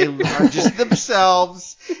 Like, they are just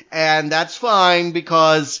themselves, and that's fine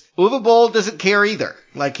because Uwe Boll doesn't care either.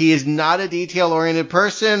 Like, he is not a detail-oriented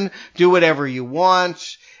person. Do whatever you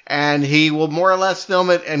want. And he will more or less film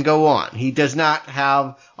it and go on. He does not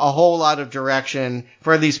have a whole lot of direction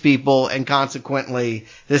for these people, and consequently,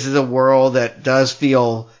 this is a world that does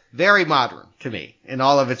feel very modern to me in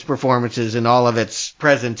all of its performances and all of its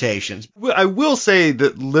presentations. I will say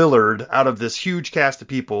that Lillard, out of this huge cast of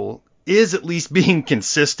people, is at least being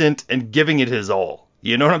consistent and giving it his all.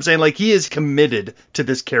 You know what I'm saying? Like, he is committed to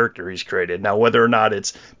this character he's created. Now, whether or not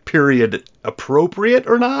it's period appropriate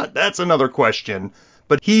or not, that's another question.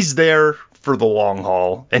 But he's there for the long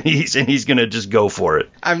haul, and he's going to just go for it.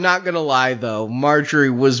 I'm not going to lie, though. Marjorie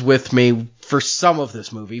was with me for some of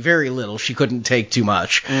this movie. Very little. She couldn't take too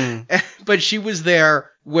much. But she was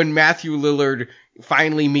there when Matthew Lillard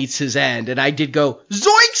finally meets his end, and I did go,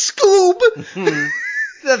 Zoink Scoob!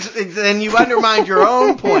 Then you undermined your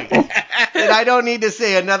own point. And I don't need to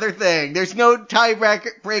say another thing. There's no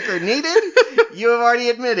tiebreaker needed. You have already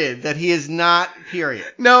admitted that he is not, period.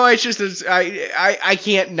 No, it's just, I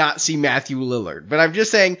can't not see Matthew Lillard. But I'm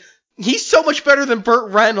just saying, he's so much better than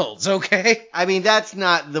Burt Reynolds, okay? I mean, that's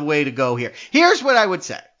not the way to go here. Here's what I would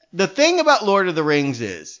say. The thing about Lord of the Rings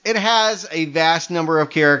is it has a vast number of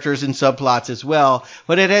characters and subplots as well,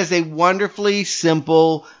 but it has a wonderfully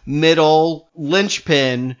simple middle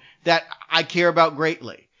linchpin that I care about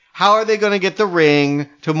greatly. How are they going to get the ring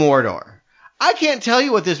to Mordor? I can't tell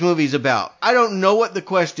you what this movie's about. I don't know what the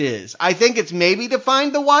quest is. I think it's maybe to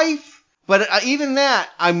find the wife, but even that,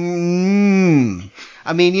 I mean,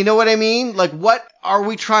 you know what I mean? Like, what are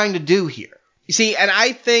we trying to do here? You see, and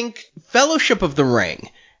I think Fellowship of the Ring,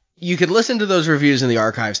 you can listen to those reviews in the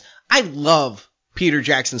archives. I love Peter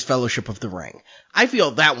Jackson's Fellowship of the Ring. I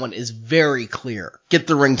feel that one is very clear. Get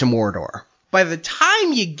the ring to Mordor. By the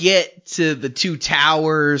time you get to the Two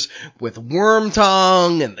Towers with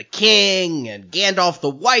Wormtongue and the King and Gandalf the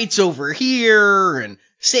White's over here and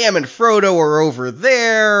Sam and Frodo are over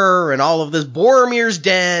there and all of this, Boromir's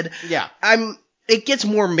dead. Yeah. It gets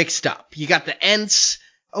more mixed up. You got the Ents.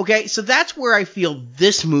 Okay, so that's where I feel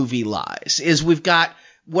this movie lies, is we've got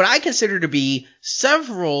what I consider to be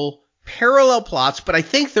several parallel plots, but I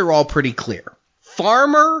think they're all pretty clear.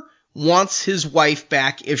 Farmer wants his wife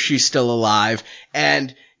back if she's still alive,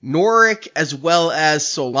 and Noric as well as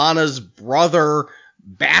Solana's brother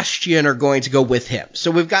Bastian are going to go with him.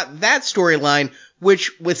 So we've got that storyline,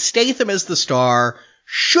 which with Statham as the star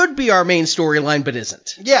should be our main storyline, but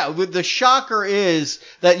isn't. Yeah, the shocker is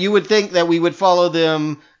that you would think that we would follow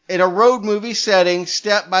them in a road movie setting,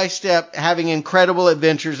 step by step, having incredible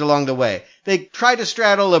adventures along the way. They try to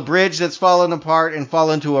straddle a bridge that's fallen apart and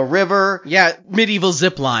fall into a river. Yeah, medieval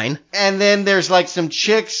zip line. And then there's like some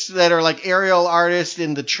chicks that are like aerial artists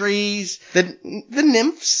in the trees. The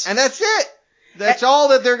nymphs. And that's it. That's all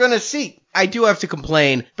that they're going to see. I do have to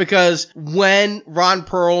complain, because when Ron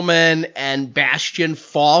Perlman and Bastian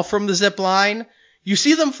fall from the zip line, you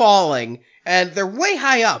see them falling, and they're way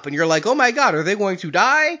high up, and you're like, oh my god, are they going to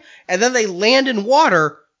die? And then they land in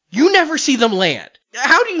water. You never see them land.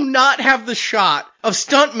 How do you not have the shot of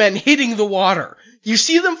stuntmen hitting the water? You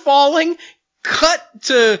see them falling, cut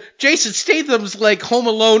to Jason Statham's like Home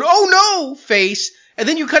Alone, oh no, face, and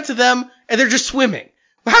then you cut to them, and they're just swimming.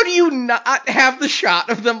 How do you not have the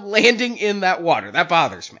shot of them landing in that water? That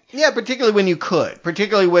bothers me. Yeah, particularly when you could.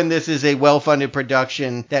 Particularly when this is a well-funded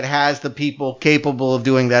production that has the people capable of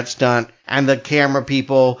doing that stunt and the camera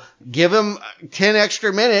people. Give them 10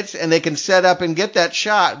 extra minutes and they can set up and get that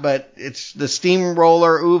shot, but it's the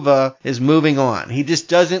steamroller Uwe is moving on. He just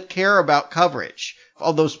doesn't care about coverage.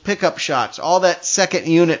 All those pickup shots, all that second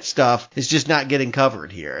unit stuff is just not getting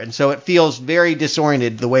covered here. And so it feels very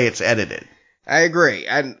disoriented the way it's edited. I agree,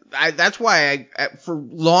 and that's why I, for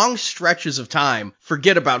long stretches of time,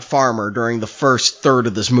 forget about Farmer during the first third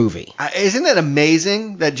of this movie. Isn't it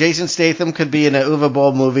amazing that Jason Statham could be in an Uwe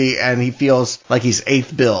Boll movie and he feels like he's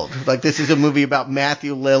eighth billed? Like this is a movie about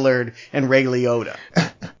Matthew Lillard and Ray Liotta.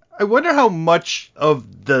 I wonder how much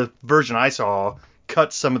of the version I saw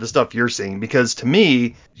cuts some of the stuff you're seeing, because to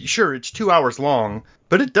me, sure, it's 2 hours long,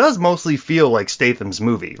 but it does mostly feel like Statham's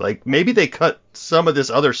movie. Like maybe they cut some of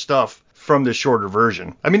this other stuff from the shorter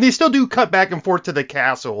version. I mean, they still do cut back and forth to the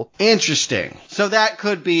castle. Interesting. So that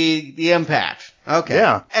could be the impact. Okay.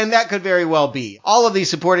 Yeah. And that could very well be. All of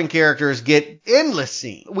these supporting characters get endless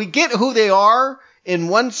scenes. We get who they are in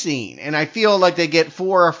one scene, and I feel like they get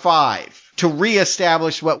 4 or 5 to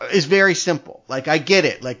reestablish what is very simple. Like, I get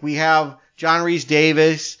it. Like, we have John Rhys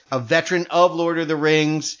Davis, a veteran of Lord of the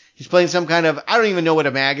Rings. He's playing some kind of, I don't even know what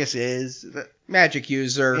a magus is. Magic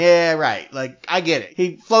user. Yeah, right. Like, I get it.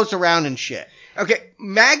 He floats around and shit. Okay,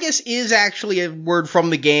 magus is actually a word from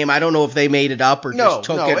the game. I don't know if they made it up or just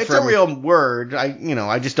took it it's from... a real word.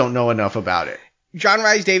 I just don't know enough about it. John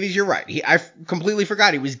Rhys Davies, you're right. I completely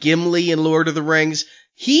forgot. He was Gimli in Lord of the Rings.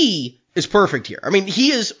 He is perfect here. I mean,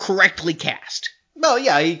 he is correctly cast. Well,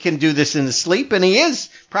 yeah, he can do this in his sleep, and he is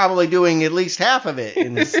probably doing at least half of it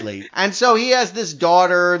in his sleep. And so he has this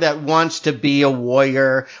daughter that wants to be a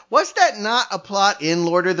warrior. Was that not a plot in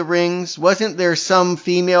Lord of the Rings? Wasn't there some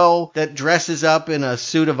female that dresses up in a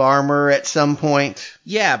suit of armor at some point?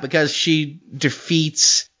 Yeah, because she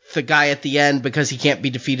defeats the guy at the end because he can't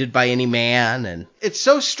be defeated by any man. And it's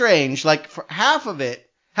so strange. Like, for half of it,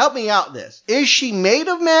 help me out this. Is she made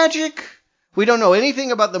of magic? We don't know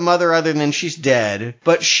anything about the mother other than she's dead,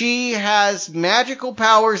 but she has magical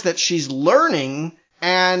powers that she's learning,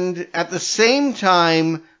 and at the same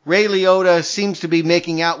time, Ray Liotta seems to be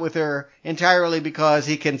making out with her entirely because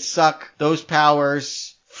he can suck those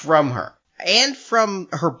powers from her. And from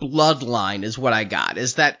her bloodline is what I got,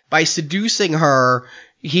 is that by seducing her,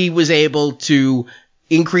 he was able to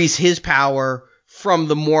increase his power from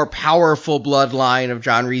the more powerful bloodline of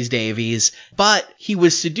John Rhys Davies, but he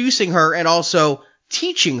was seducing her and also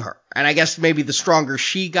teaching her. And I guess maybe the stronger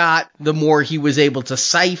she got, the more he was able to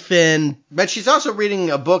siphon. But she's also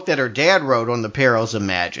reading a book that her dad wrote on the perils of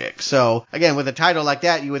magic. So, again, with a title like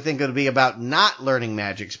that, you would think it would be about not learning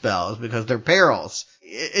magic spells because they're perils.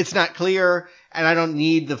 It's not clear, and I don't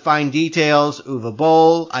need the fine details. Uwe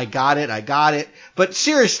Boll, I got it. But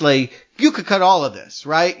seriously, you could cut all of this,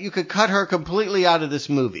 right? You could cut her completely out of this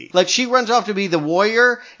movie. Like, she runs off to be the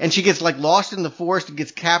warrior, and she gets, like, lost in the forest and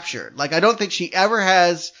gets captured. Like, I don't think she ever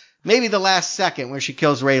has... Maybe the last second where she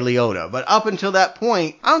kills Ray Liotta. But up until that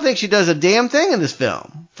point, I don't think she does a damn thing in this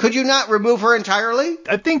film. Could you not remove her entirely?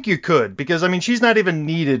 I think you could, because, I mean, she's not even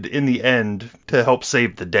needed in the end to help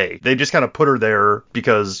save the day. They just kind of put her there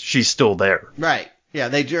because she's still there. Right. Yeah,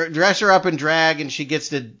 they dress her up in drag and she gets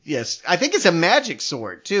to, yes, I think it's a magic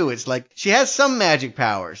sword, too. It's like, she has some magic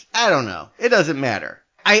powers. I don't know. It doesn't matter.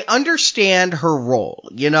 I understand her role,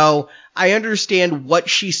 I understand what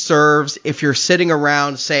she serves if you're sitting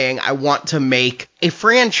around saying, I want to make a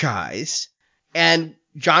franchise, and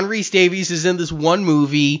John Rhys Davies is in this one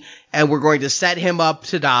movie, and we're going to set him up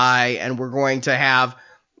to die, and we're going to have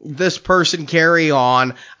this person carry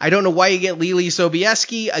on. I don't know why you get Lily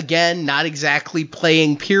Sobieski, again, not exactly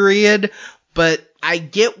playing period, but I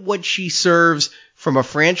get what she serves from a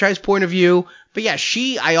franchise point of view. But yeah,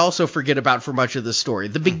 I also forget about for much of the story.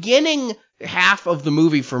 The beginning half of the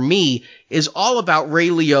movie for me is all about Ray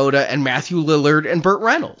Liotta and Matthew Lillard and Burt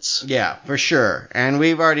Reynolds. Yeah, for sure. And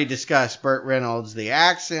we've already discussed Burt Reynolds, the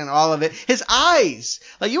accent, all of it. His eyes.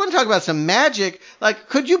 Like, you want to talk about some magic? Like,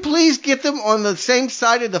 could you please get them on the same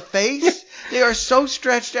side of the face? They are so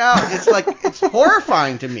stretched out. It's like, it's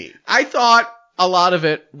horrifying to me. I thought a lot of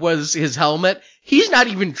it was his helmet. He's not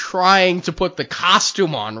even trying to put the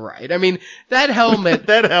costume on right. I mean, that helmet.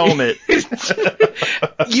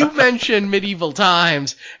 You mentioned medieval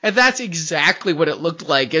times, and that's exactly what it looked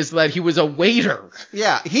like, is that he was a waiter.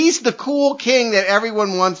 Yeah, he's the cool king that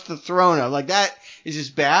everyone wants the throne of. Like, that is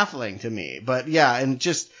just baffling to me. But yeah, and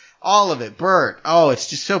just all of it. Bert, it's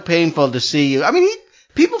just so painful to see you. I mean,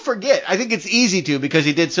 people forget. I think it's easy to because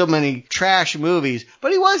he did so many trash movies,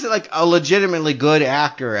 but he was like a legitimately good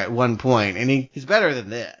actor at one point, and he's better than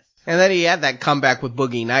this. And then he had that comeback with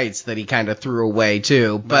Boogie Nights that he kind of threw away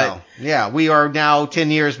too. But well, yeah, we are now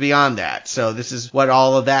 10 years beyond that, so this is what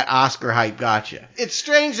all of that Oscar hype got you. It's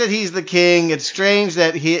strange that he's the king. It's strange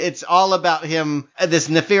that it's all about him, this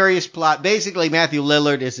nefarious plot. Basically, Matthew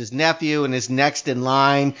Lillard is his nephew and is next in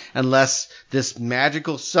line, unless this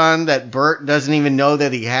magical son that Bert doesn't even know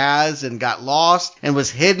that he has and got lost and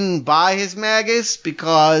was hidden by his magus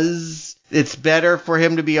because it's better for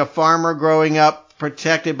him to be a farmer growing up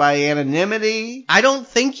protected by anonymity. I don't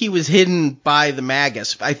think he was hidden by the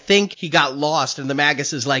magus. I think he got lost, and the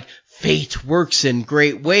magus is like, fate works in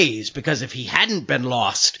great ways, because if he hadn't been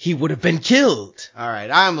lost, he would have been killed. All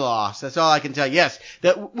right, I'm lost. That's all I can tell you. Yes,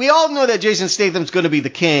 that we all know that Jason Statham's going to be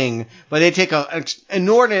the king, but they take an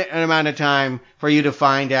inordinate amount of time for you to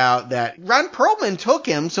find out that Ron Perlman took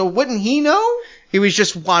him, so wouldn't he know? He was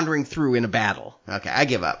just wandering through in a battle. Okay, I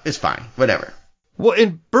give up. It's fine. Whatever. Well,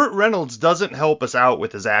 and Burt Reynolds doesn't help us out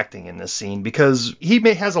with his acting in this scene because he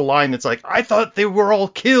has a line that's like, I thought they were all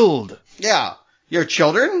killed. Yeah. Your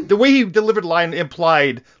children? The way he delivered the line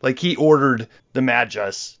implied like he ordered the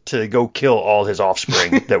Magus to go kill all his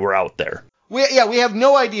offspring that were out there. We have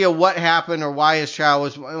no idea what happened or why his child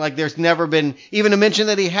was, like, there's never been even a mention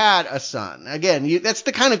that he had a son. Again, that's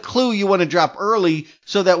the kind of clue you want to drop early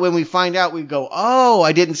so that when we find out, we go, oh,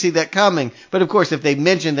 I didn't see that coming. But of course, if they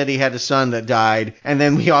mentioned that he had a son that died, and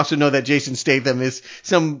then we also know that Jason Statham is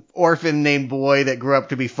some orphan named boy that grew up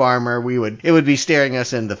to be farmer, it would be staring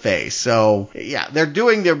us in the face. So, yeah, they're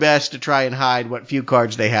doing their best to try and hide what few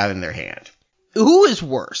cards they have in their hand. Who is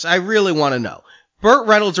worse? I really want to know. Burt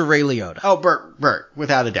Reynolds or Ray Liotta? Oh, Burt,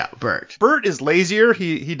 without a doubt, Burt. Burt is lazier.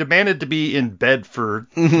 He demanded to be in bed for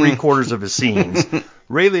 3/4 of his scenes.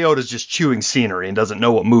 Ray Liotta's just chewing scenery and doesn't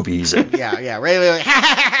know what movie he's in. Yeah, Ray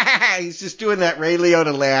Liotta, he's just doing that Ray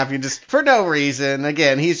Liotta laugh, for no reason.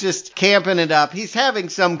 Again, he's just camping it up. He's having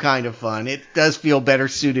some kind of fun. It does feel better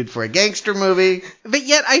suited for a gangster movie. But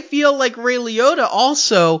yet I feel like Ray Liotta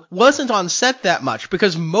also wasn't on set that much,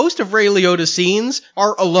 because most of Ray Liotta's scenes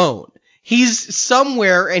are alone. He's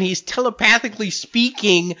somewhere and he's telepathically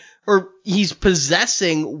speaking, or he's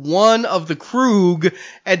possessing one of the Krug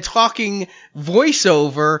and talking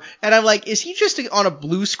voiceover. And I'm like, is he just on a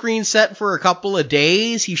blue screen set for a couple of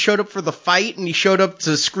days? He showed up for the fight and he showed up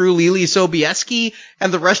to screw Lily Sobieski,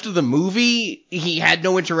 and the rest of the movie, he had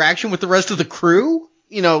no interaction with the rest of the crew?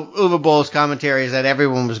 You know, Uwe Boll's commentary is that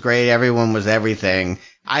everyone was great, everyone was everything.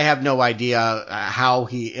 I have no idea how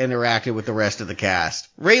he interacted with the rest of the cast.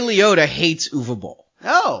 Ray Liotta hates Uwe Boll.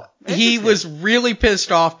 Oh, he was really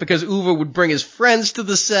pissed off because Uwe would bring his friends to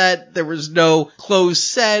the set. There was no closed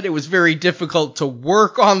set. It was very difficult to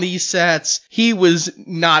work on these sets. He was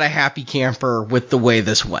not a happy camper with the way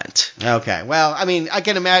this went. Okay. Well, I mean, I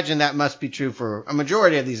can imagine that must be true for a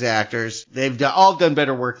majority of these actors. They've all done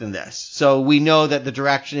better work than this. So we know that the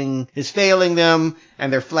directing is failing them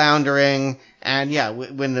and they're floundering. And yeah,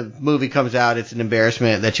 when the movie comes out, it's an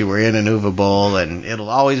embarrassment that you were in an Uwe Boll, and it'll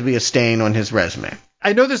always be a stain on his resume.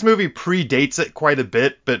 I know this movie predates it quite a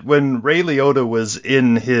bit, but when Ray Liotta was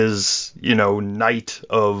in his, Night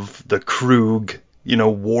of the Krug,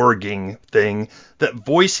 warging thing, that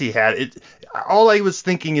voice he had, all I was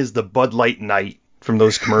thinking is the Bud Light Night from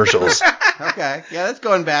those commercials. Okay. Yeah, that's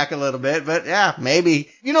going back a little bit, but yeah, maybe.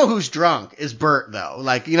 You know who's drunk is Burt, though.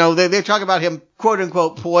 Like, they talk about him, quote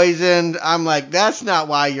unquote, poisoned. I'm like, that's not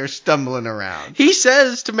why you're stumbling around. He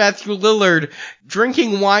says to Matthew Lillard,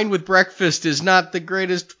 drinking wine with breakfast is not the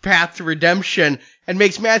greatest path to redemption, and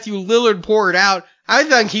makes Matthew Lillard pour it out. I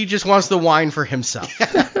think he just wants the wine for himself.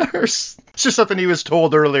 It's just something he was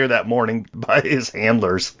told earlier that morning by his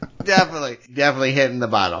handlers. Definitely hitting the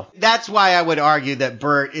bottle. That's why I would argue that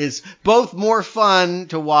Burt is both more fun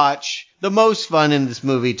to watch, the most fun in this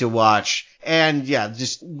movie to watch, and yeah,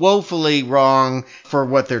 just woefully wrong for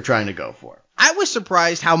what they're trying to go for. I was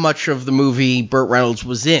surprised how much of the movie Burt Reynolds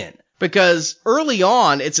was in, because early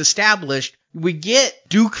on it's established we get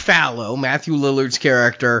Duke Fallow, Matthew Lillard's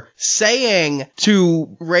character, saying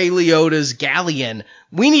to Ray Liotta's galleon,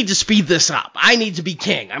 we need to speed this up. I need to be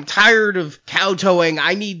king. I'm tired of kowtowing.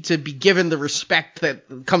 I need to be given the respect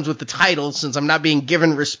that comes with the title, since I'm not being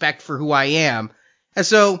given respect for who I am. And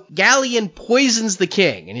so Galleon poisons the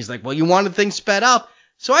king. And he's like, well, you wanted things sped up.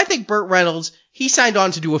 So I think Burt Reynolds, he signed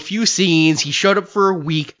on to do a few scenes. He showed up for a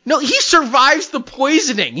week. No, he survives the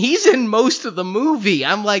poisoning. He's in most of the movie.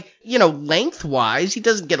 I'm like, lengthwise, he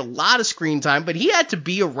doesn't get a lot of screen time, but he had to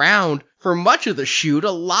be around for much of the shoot,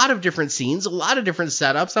 a lot of different scenes, a lot of different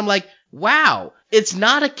setups. I'm like, wow, it's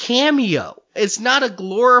not a cameo. It's not a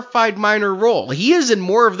glorified minor role. He is in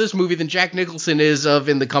more of this movie than Jack Nicholson is of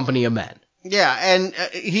In the Company of Men. Yeah, and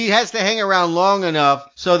he has to hang around long enough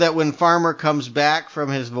so that when Farmer comes back from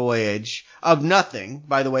his voyage of nothing,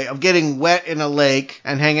 by the way, of getting wet in a lake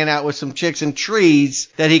and hanging out with some chicks and trees,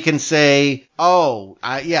 that he can say, oh,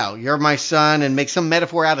 yeah, you're my son, and make some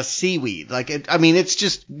metaphor out of seaweed. It's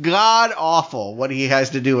just god-awful what he has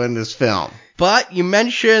to do in this film. But you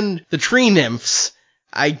mentioned the tree nymphs.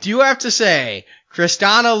 I do have to say,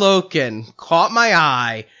 Kristanna Loken caught my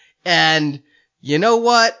eye, and you know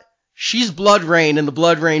what? She's Blood Rain in the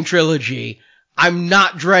Blood Rain trilogy. I'm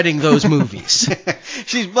not dreading those movies.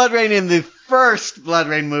 She's Blood Rain in the first Blood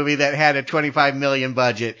Rain movie that had a $25 million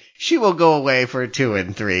budget. She will go away for 2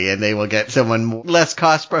 and 3, and they will get someone less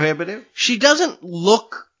cost prohibitive. She doesn't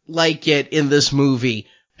look like it in this movie,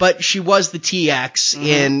 but she was the TX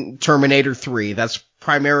in Terminator 3. That's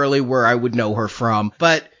primarily where I would know her from.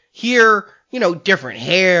 But here, different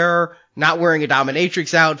hair, not wearing a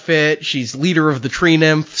dominatrix outfit. She's leader of the tree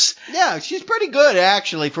nymphs. Yeah, she's pretty good,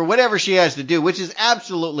 actually, for whatever she has to do, which is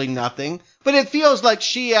absolutely nothing. But it feels like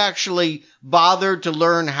she actually bothered to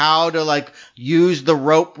learn how to, like, use the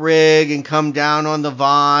rope rig and come down on the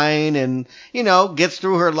vine and, you know, gets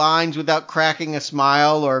through her lines without cracking a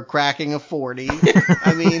smile or cracking a 40.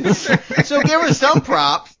 I mean, so give her some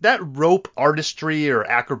props. That rope artistry or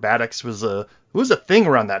acrobatics was a thing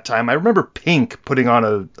around that time. I remember Pink putting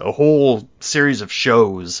on a whole series of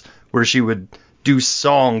shows where she would do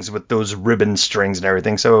songs with those ribbon strings and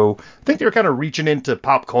everything. So I think they were kind of reaching into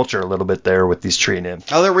pop culture a little bit there with these tree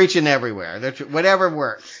nymphs. Oh, they're reaching everywhere. Whatever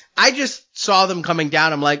works. I just saw them coming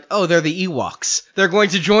down. I'm like, oh, they're the Ewoks. They're going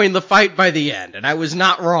to join the fight by the end. And I was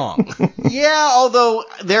not wrong. Yeah, although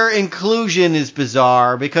their inclusion is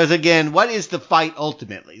bizarre because, again, what is the fight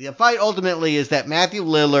ultimately? The fight ultimately is that Matthew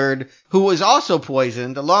Lillard, who was also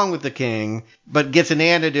poisoned along with the king, but gets an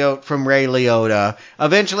antidote from Ray Liotta,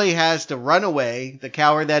 eventually has to run away, the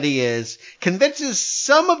coward that he is, convinces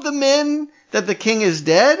some of the men that the king is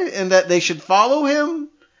dead and that they should follow him.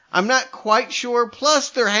 I'm not quite sure. Plus,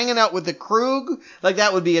 they're hanging out with the Krug. Like,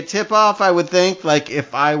 that would be a tip-off, I would think. Like,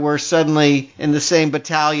 if I were suddenly in the same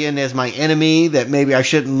battalion as my enemy, that maybe I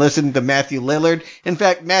shouldn't listen to Matthew Lillard. In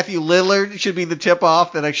fact, Matthew Lillard should be the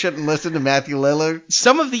tip-off that I shouldn't listen to Matthew Lillard.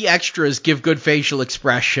 Some of the extras give good facial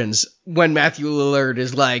expressions when Matthew Lillard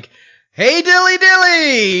is like, hey, dilly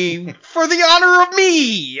dilly, for the honor of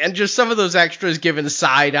me. And just some of those extras giving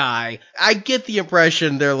side eye. I get the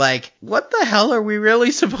impression they're like, what the hell are we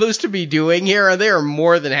really supposed to be doing here? And they are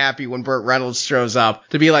more than happy when Burt Reynolds shows up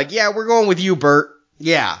to be like, yeah, we're going with you, Burt.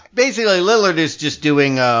 Yeah. Basically, Lillard is just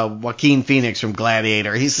doing Joaquin Phoenix from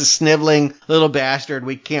Gladiator. He's a sniveling little bastard.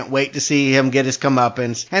 We can't wait to see him get his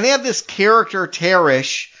comeuppance. And they have this character,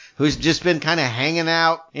 Teresh, who's just been kind of hanging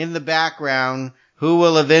out in the background, who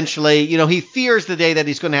will eventually, you know, he fears the day that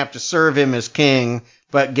he's going to have to serve him as king,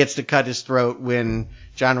 but gets to cut his throat when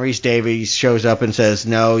John Rhys Davies shows up and says,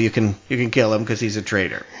 no, you can kill him because he's a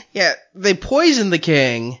traitor. Yeah, they poison the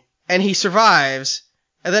king, and he survives,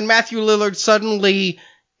 and then Matthew Lillard suddenly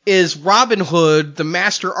is Robin Hood, the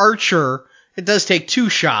master archer. It does take 2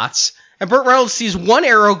 shots, and Burt Reynolds sees one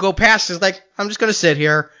arrow go past, he's like, I'm just going to sit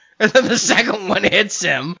here, and then the second one hits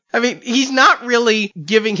him. I mean, he's not really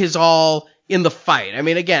giving his all in the fight. I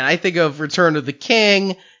mean, again, I think of Return of the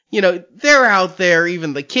King. You know, they're out there,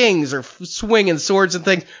 even the kings are swinging swords and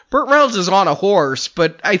things. Burt Reynolds is on a horse,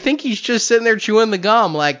 but I think he's just sitting there chewing the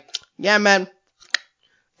gum like, yeah, man,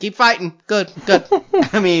 keep fighting. Good.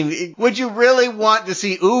 I mean, would you really want to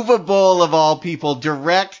see Uwe Boll, of all people,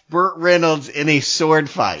 direct Burt Reynolds in a sword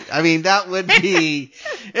fight? I mean, that would be,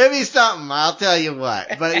 it'd be something, I'll tell you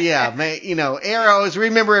what. But yeah, you know, arrows,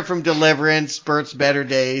 remember it from Deliverance, Burt's Better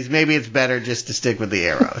Days. Maybe it's better just to stick with the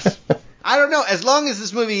arrows. I don't know. As long as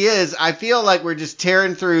this movie is, I feel like we're just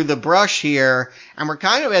tearing through the brush here, and we're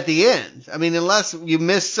kind of at the end. I mean, unless you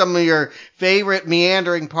missed some of your favorite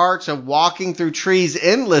meandering parts of walking through trees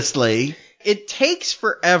endlessly. It takes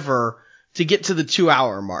forever to get to the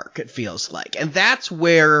 2-hour mark, it feels like. And that's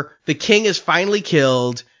where the king is finally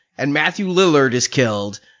killed, and Matthew Lillard is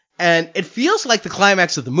killed, and it feels like the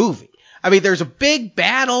climax of the movie. I mean, there's a big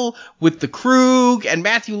battle with the Krug, and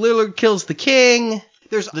Matthew Lillard kills the king.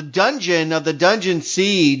 There's the dungeon of the Dungeon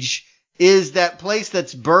Siege is that place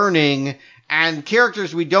that's burning, and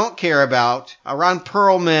characters we don't care about, Ron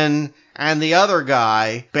Perlman and the other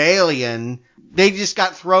guy, Balian, they just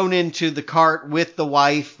got thrown into the cart with the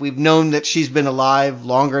wife. We've known that she's been alive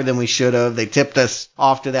longer than we should have. They tipped us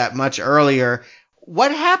off to that much earlier.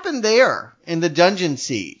 What happened there in the Dungeon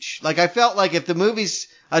Siege? Like, I felt like if the movie's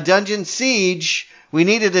a Dungeon Siege, we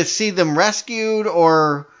needed to see them rescued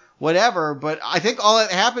or whatever, but I think all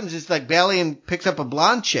that happens is like Balian picks up a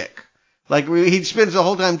blonde chick. Like he spends the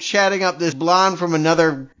whole time chatting up this blonde from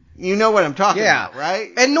another, you know what I'm talking about,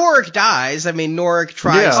 right? And Norik dies. I mean, Norik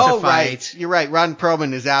tries to fight. Right. You're right. Ron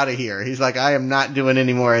Perlman is out of here. He's like, I am not doing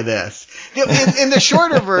any more of this. In the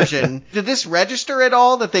shorter version, did this register at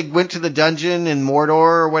all that they went to the dungeon in Mordor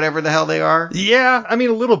or whatever the hell they are? Yeah, I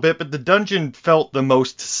mean a little bit, but the dungeon felt the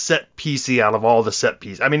most set piecey out of all the set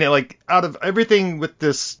pieces. I mean, like out of everything with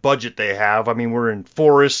this budget they have, I mean, we're in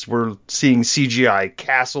forests, we're seeing CGI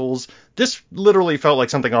castles. This literally felt like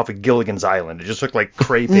something off of Gilligan's Island. It just looked like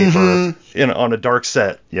crepe paper on a dark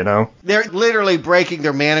set, you know? They're literally breaking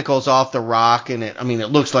their manacles off the rock, and it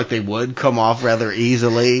looks like they would come off rather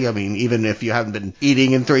easily. I mean, even if you haven't been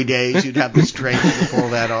eating in 3 days, you'd have the strength to pull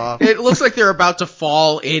that off. It looks like they're about to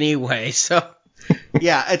fall anyway, so...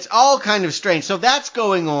 Yeah, it's all kind of strange. So that's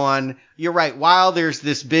going on. You're right. While there's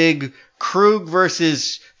this big Krug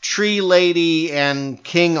versus Tree Lady and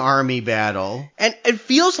King Army battle. And it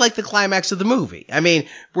feels like the climax of the movie. I mean,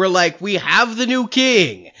 we're like, we have the new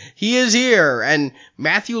king. He is here. And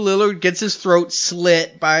Matthew Lillard gets his throat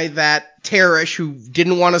slit by that Teresh who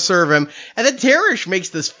didn't want to serve him. And then Teresh makes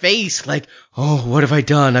this face like, oh, what have I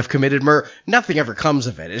done? I've committed murder. Nothing ever comes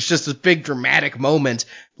of it. It's just this big dramatic moment.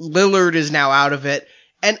 Lillard is now out of it.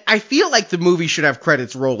 And I feel like the movie should have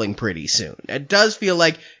credits rolling pretty soon. It does feel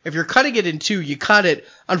like if you're cutting it in two, you cut it.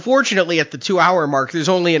 Unfortunately, at the 2-hour mark, there's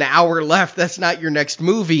only an hour left. That's not your next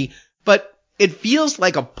movie. But it feels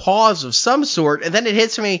like a pause of some sort. And then it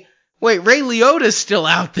hits me, wait, Ray Liotta's still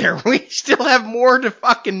out there. We still have more to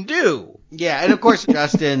fucking do. Yeah, and of course,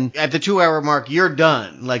 Justin, at the 2-hour mark, you're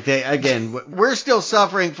done. Like, we're still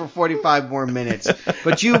suffering for 45 more minutes,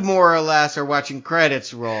 but you more or less are watching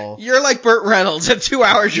credits roll. You're like Burt Reynolds. At 2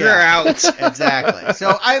 hours, you're out. Exactly. So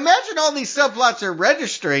I imagine all these subplots are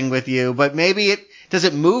registering with you, but maybe does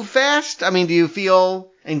it move fast? I mean, do you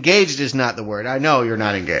feel engaged is not the word. I know you're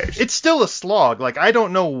not engaged. It's still a slog. Like, I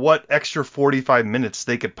don't know what extra 45 minutes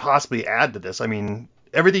they could possibly add to this. I mean,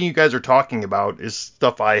 everything you guys are talking about is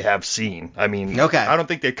stuff I have seen. I mean, okay. I don't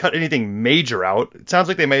think they cut anything major out. It sounds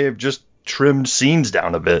like they may have just trimmed scenes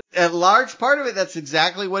down a bit. A large part of it, that's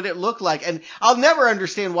exactly what it looked like. And I'll never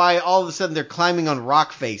understand why all of a sudden they're climbing on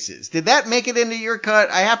rock faces. Did that make it into your cut?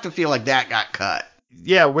 I have to feel like that got cut.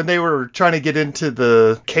 Yeah, when they were trying to get into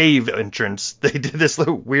the cave entrance, they did this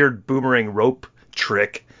little weird boomerang rope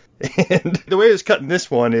trick. And the way it's cut in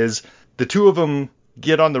this one is the two of them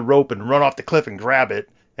get on the rope and run off the cliff and grab it,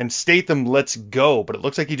 and Statham lets go, but it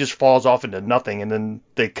looks like he just falls off into nothing, and then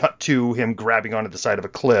they cut to him grabbing onto the side of a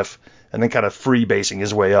cliff and then kind of freebasing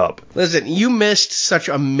his way up. Listen, you missed such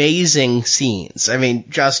amazing scenes. I mean,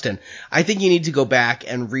 Justin, I think you need to go back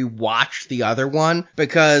and rewatch the other one,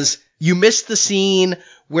 because you missed the scene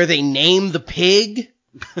where they name the pig,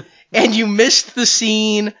 and you missed the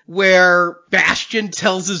scene where Bastian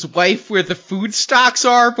tells his wife where the food stocks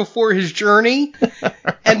are before his journey.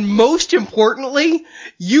 And most importantly,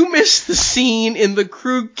 you missed the scene in the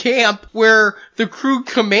Krug camp where the Krug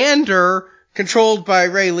commander, controlled by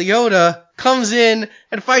Ray Liotta, comes in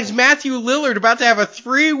and finds Matthew Lillard about to have a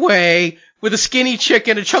three-way with a skinny chick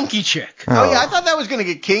and a chunky chick. Oh, yeah, I thought that was going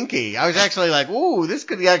to get kinky. I was actually like, ooh, this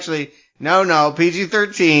could actually... No,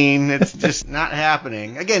 PG-13. It's just not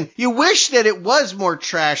happening. Again, you wish that it was more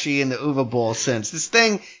trashy in the Uwe Boll sense. This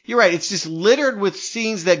thing, you're right, it's just littered with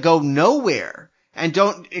scenes that go nowhere and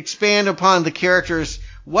don't expand upon the characters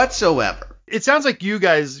whatsoever. It sounds like you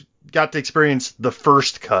guys got to experience the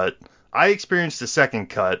first cut. I experienced the second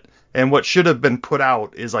cut, and what should have been put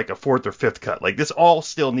out is like a fourth or fifth cut. Like, this all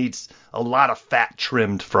still needs a lot of fat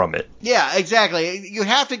trimmed from it. Yeah, exactly. You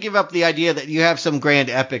have to give up the idea that you have some grand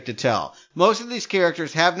epic to tell. Most of these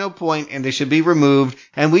characters have no point, and they should be removed,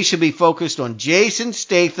 and we should be focused on Jason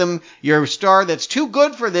Statham, your star that's too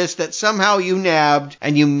good for this, that somehow you nabbed,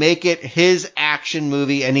 and you make it his action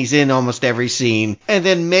movie, and he's in almost every scene. And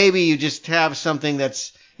then maybe you just have something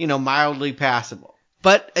that's, mildly passable.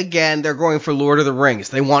 But again, they're going for Lord of the Rings.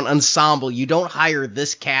 They want ensemble. You don't hire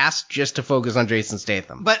this cast just to focus on Jason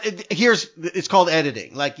Statham. But it's called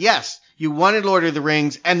editing. Like, yes, you wanted Lord of the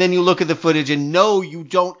Rings, and then you look at the footage and no, you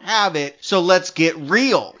don't have it, so let's get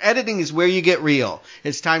real. Editing is where you get real.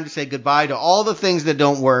 It's time to say goodbye to all the things that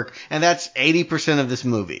don't work, and that's 80% of this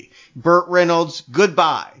movie. Burt Reynolds,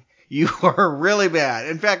 goodbye. You are really bad.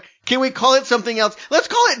 In fact, can we call it something else? Let's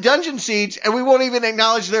call it Dungeon Siege, and we won't even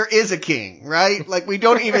acknowledge there is a king, right? Like, we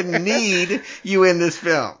don't even need you in this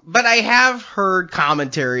film. But I have heard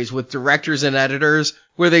commentaries with directors and editors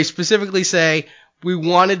where they specifically say, we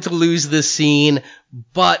wanted to lose this scene,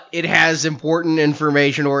 but it has important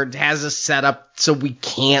information or it has a setup so we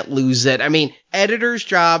can't lose it. I mean, editors'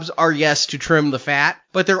 jobs are, yes, to trim the fat,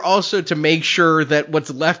 but they're also to make sure that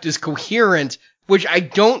what's left is coherent, which I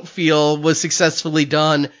don't feel was successfully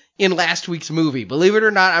done in last week's movie. Believe it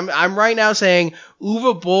or not, I'm right now saying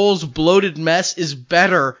Uwe Boll's bloated mess is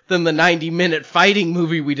better than the 90-minute fighting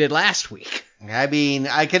movie we did last week. I mean,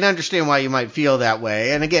 I can understand why you might feel that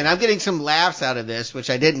way. And again, I'm getting some laughs out of this, which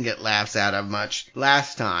I didn't get laughs out of much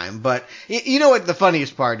last time. But you know what the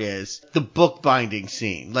funniest part is? The bookbinding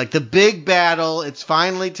scene. Like, the big battle. It's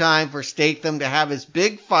finally time for Statham to have his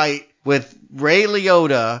big fight with Ray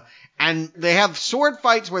Liotta. And they have sword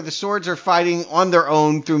fights where the swords are fighting on their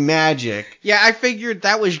own through magic. Yeah, I figured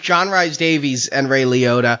that was John Rhys Davies and Ray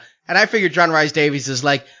Liotta. And I figured John Rhys Davies is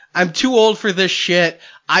like, I'm too old for this shit.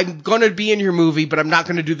 I'm going to be in your movie, but I'm not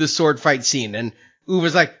going to do the sword fight scene. And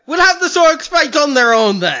Uva's like, we'll have the Sorks fight on their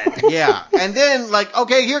own then. Yeah. And then, like,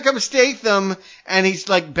 okay, here comes Statham, and he's,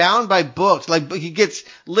 like, bound by books. Like, he gets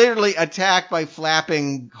literally attacked by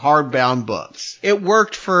flapping, hardbound books. It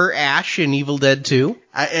worked for Ash in Evil Dead 2.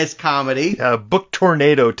 As comedy. A book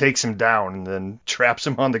tornado takes him down and then traps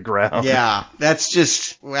him on the ground. Yeah, that's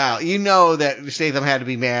just, wow. You know that Statham had to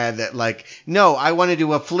be mad that, like, no, I want to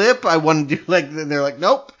do a flip. I want to do, like, and they're like,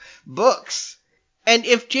 nope, books. And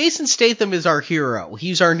if Jason Statham is our hero,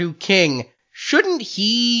 he's our new king, shouldn't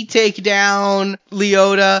he take down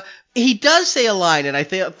Leota? He does say a line, and I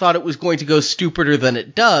thought it was going to go stupider than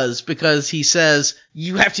it does, because he says,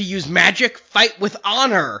 you have to use magic, fight with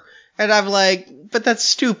honor. And I'm like, but that's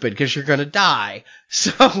stupid, because you're going to die.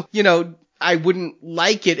 So, I wouldn't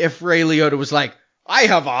like it if Ray Liotta was like, I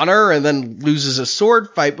have honor, and then loses a sword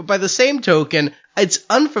fight. But by the same token, it's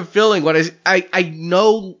unfulfilling. I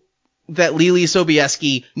know that Lily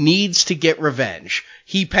Sobieski needs to get revenge.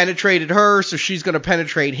 He penetrated her, so she's going to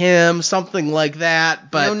penetrate him, something like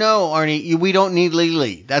that. But No, Arnie, we don't need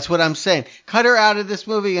Lily. That's what I'm saying. Cut her out of this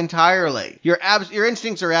movie entirely. Your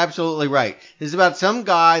instincts are absolutely right. This is about some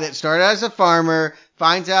guy that started as a farmer,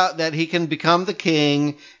 finds out that he can become the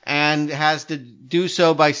king, and has to do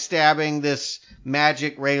so by stabbing this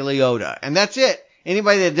magic Ray Liotta. And that's it.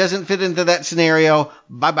 Anybody that doesn't fit into that scenario,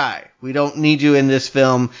 bye-bye. We don't need you in this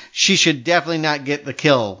film. She should definitely not get the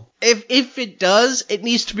kill. If it does, it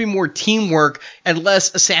needs to be more teamwork and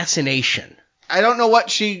less assassination. I don't know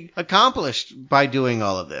what she accomplished by doing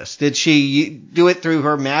all of this. Did she do it through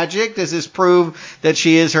her magic? Does this prove that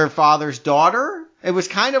she is her father's daughter? It was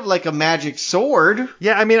kind of like a magic sword.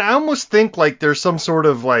 Yeah, I mean, I almost think like there's some sort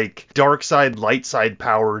of like dark side, light side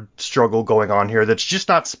power struggle going on here that's just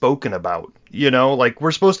not spoken about. Like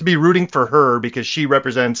we're supposed to be rooting for her because she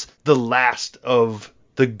represents the last of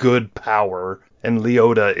the good power, and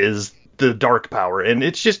Leota is the dark power. And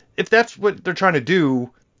it's just, if that's what they're trying to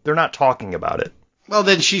do, they're not talking about it. Well,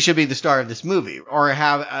 then she should be the star of this movie, or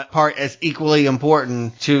have a part as equally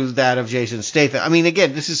important to that of Jason Statham. I mean,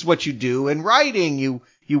 again, this is what you do in writing.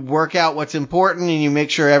 You work out what's important, and you make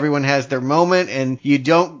sure everyone has their moment, and you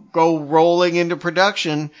don't go rolling into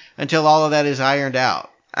production until all of that is ironed out.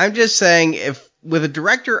 I'm just saying, if with a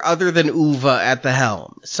director other than Uva at the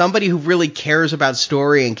helm, somebody who really cares about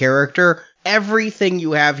story and character, everything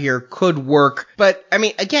you have here could work. But, I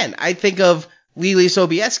mean, again, I think of Lily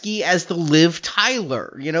Sobieski as the Liv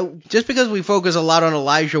Tyler. Just because we focus a lot on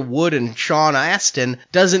Elijah Wood and Sean Astin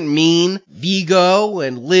doesn't mean Viggo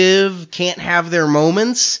and Liv can't have their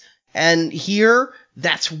moments. And here,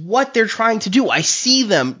 that's what they're trying to do. I see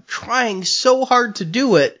them trying so hard to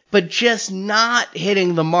do it, but just not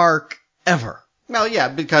hitting the mark ever. Well, yeah,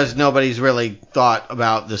 because nobody's really thought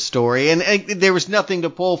about the story, and there was nothing to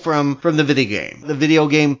pull from the video game. The video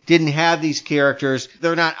game didn't have these characters.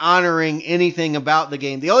 They're not honoring anything about the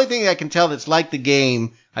game. The only thing I can tell that's like the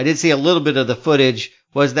game, I did see a little bit of the footage,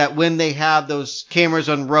 was that when they have those cameras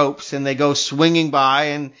on ropes and they go swinging by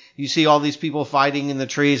and you see all these people fighting in the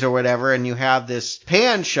trees or whatever, and you have this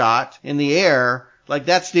pan shot in the air, like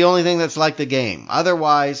that's the only thing that's like the game.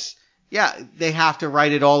 Otherwise, yeah, they have to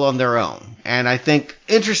write it all on their own. And I think,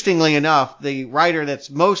 interestingly enough, the writer that's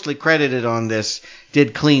mostly credited on this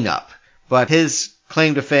did clean up. But his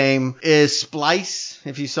claim to fame is Splice.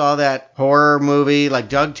 If you saw that horror movie, like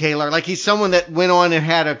Doug Taylor, like he's someone that went on and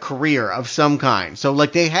had a career of some kind. So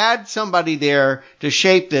like they had somebody there to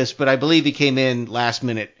shape this, but I believe he came in last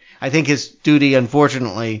minute. I think his duty,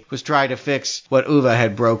 unfortunately, was try to fix what Uva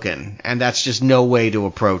had broken. And that's just no way to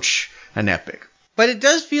approach an epic. But it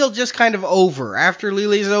does feel just kind of over. After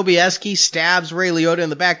Lily Sobieski stabs Ray Liotta in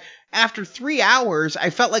the back, after 3 hours, I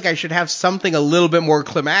felt like I should have something a little bit more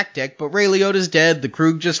climactic, but Ray Liotta's dead, the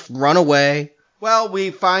crew just run away. Well,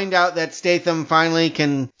 we find out that Statham finally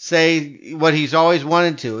can say what he's always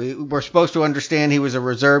wanted to. We're supposed to understand he was a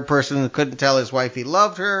reserved person who couldn't tell his wife he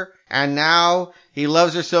loved her, and now he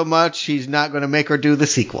loves her so much he's not going to make her do the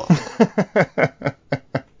sequel.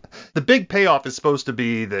 The big payoff is supposed to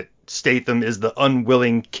be that Statham is the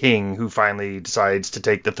unwilling king who finally decides to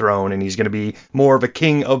take the throne, and he's going to be more of a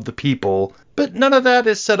king of the people. But none of that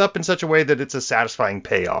is set up in such a way that it's a satisfying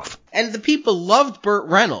payoff. And the people loved Burt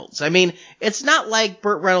Reynolds. I mean, it's not like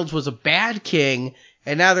Burt Reynolds was a bad king,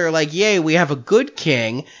 and now they're like, yay, we have a good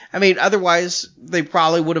king. I mean, otherwise, they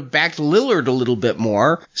probably would have backed Lillard a little bit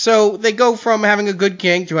more. So they go from having a good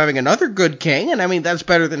king to having another good king, and I mean, that's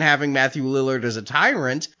better than having Matthew Lillard as a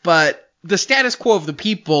tyrant, but the status quo of the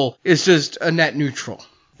people is just a net neutral.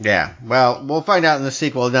 Yeah, well, we'll find out in the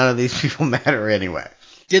sequel none of these people matter anyway.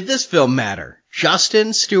 Did this film matter?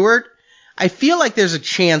 Justin, Stewart? I feel like there's a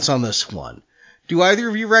chance on this one. Do either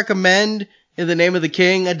of you recommend In the Name of the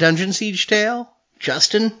King, a Dungeon Siege tale?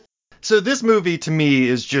 Justin? So this movie, to me,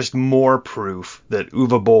 is just more proof that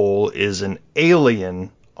Uwe Boll is an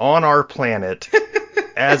alien on our planet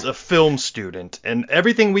as a film student, and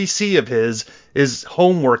everything we see of his is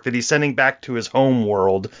homework that he's sending back to his home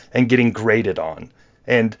world and getting graded on.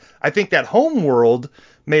 And I think that home world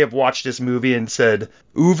may have watched this movie and said,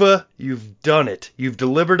 Uwe, you've done it. You've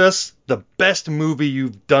delivered us the best movie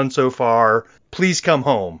you've done so far. Please come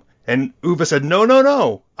home. And Uwe said,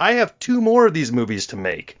 no. I have 2 more of these movies to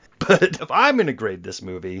make. But if I'm going to grade this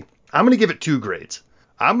movie, I'm going to give it 2 grades.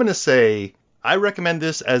 I'm going to say I recommend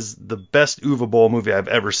this as the best Uwe Boll movie I've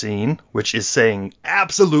ever seen, which is saying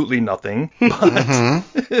absolutely nothing.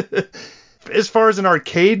 But as far as an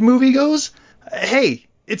arcade movie goes, hey,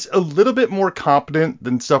 it's a little bit more competent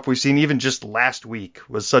than stuff we've seen. Even just last week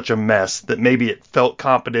was such a mess that maybe it felt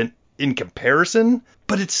competent in comparison,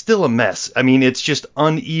 but it's still a mess. I mean, it's just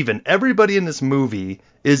uneven. Everybody in this movie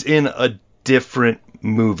is in a different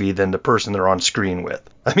movie than the person they're on screen with.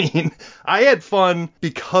 I mean, I had fun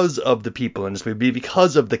because of the people in this movie,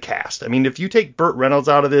 because of the cast. I mean, if you take Burt Reynolds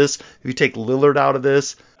out of this, if you take Lillard out of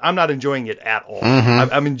this, I'm not enjoying it at all.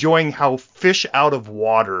 I'm enjoying how fish out of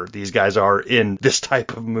water these guys are in this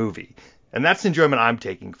type of movie. And that's the enjoyment I'm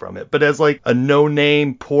taking from it. But as like a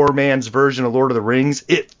no-name, poor man's version of Lord of the Rings,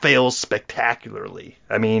 it fails spectacularly.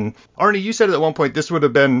 I mean, Arnie, you said at one point this would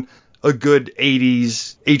have been a good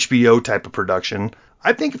 80s HBO type of production.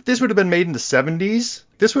 I think if this would have been made in the 70s,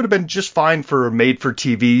 this would have been just fine for a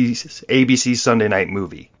made-for-TV ABC Sunday night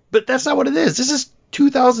movie. But that's not what it is. This is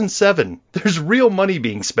 2007. There's real money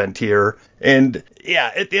being spent here. And yeah,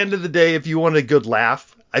 at the end of the day, if you want a good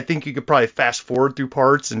laugh, I think you could probably fast forward through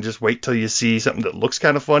parts and just wait till you see something that looks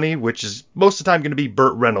kind of funny, which is most of the time going to be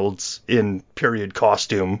Burt Reynolds in period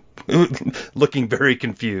costume, looking very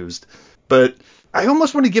confused. But I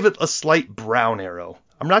almost want to give it a slight brown arrow.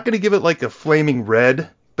 I'm not going to give it like a flaming red,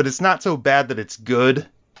 but it's not so bad that it's good.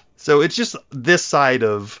 So it's just this side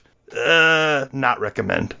of not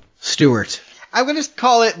recommend. Stuart. I'm going to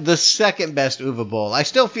call it the second best Uwe Boll. I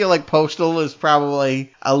still feel like Postal is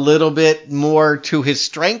probably a little bit more to his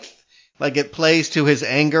strength. Like it plays to his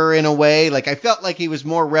anger in a way. Like I felt like he was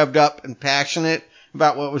more revved up and passionate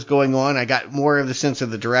about what was going on. I got more of the sense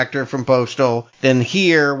of the director from Postal than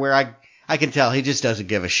here, where I can tell he just doesn't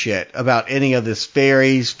give a shit about any of this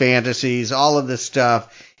fairies, fantasies, all of this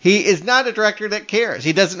stuff. He is not a director that cares.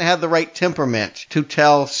 He doesn't have the right temperament to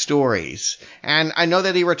tell stories. And I know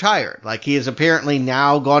that he retired. Like he has apparently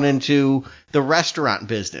now gone into the restaurant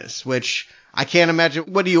business, which I can't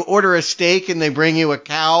imagine. What do you order a steak and they bring you a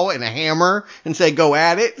cow and a hammer and say, go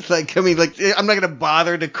at it? Like, I mean, like, I'm not going to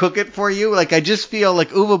bother to cook it for you. Like, I just feel like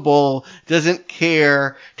Uwe Boll doesn't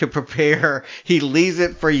care to prepare. He leaves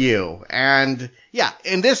it for you. And yeah,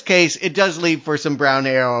 in this case, it does leave for some brown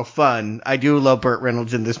arrow fun. I do love Burt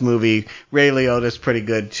Reynolds in this movie. Ray Liotta's pretty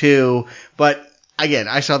good too. But again,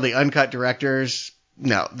 I saw the uncut directors.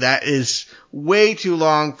 No, that is way too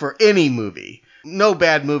long for any movie. No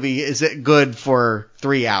bad movie is good for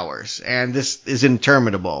 3 hours, and this is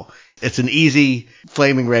interminable. It's an easy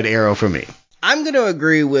flaming red arrow for me. I'm going to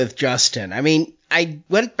agree with Justin. I mean, I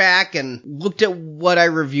went back and looked at what I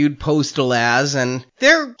reviewed Postal as, and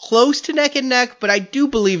they're close to neck and neck, but I do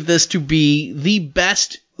believe this to be the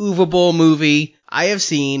best Uwe Boll movie I have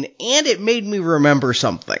seen, and it made me remember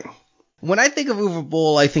something. When I think of Uwe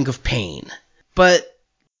Boll, I think of pain, but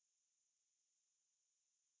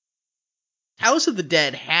House of the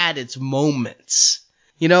Dead had its moments.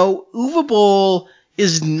 You know, Uwe Boll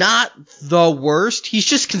is not the worst. He's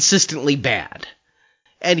just consistently bad.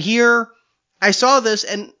 And here, I saw this,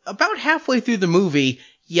 and about halfway through the movie,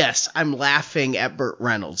 yes, I'm laughing at Burt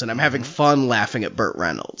Reynolds, and I'm having fun laughing at Burt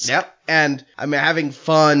Reynolds. Yep. And I'm having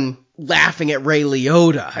fun laughing at Ray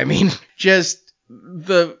Liotta. I mean, just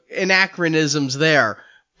the anachronisms there.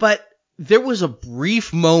 But there was a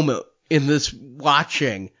brief moment in this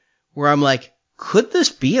watching where I'm like, could this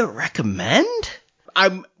be a recommend?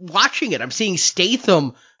 I'm watching it. I'm seeing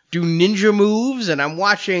Statham do ninja moves, and I'm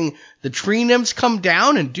watching the tree nymphs come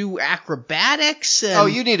down and do acrobatics. And oh,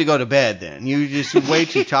 you need to go to bed then. You're just way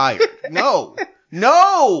too tired. No.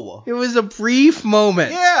 It was a brief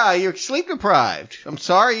moment. Yeah, you're sleep deprived. I'm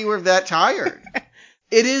sorry you were that tired.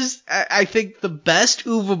 It is, I think, the best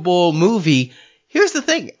Uwe Boll movie. Here's the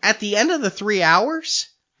thing. At the end of the 3 hours,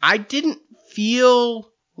 I didn't feel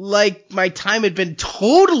like my time had been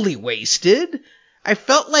totally wasted. I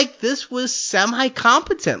felt like this was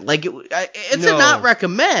semi-competent. Like, it's a not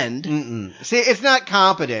recommend. See, it's not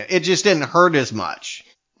competent. It just didn't hurt as much.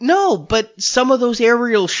 No, but some of those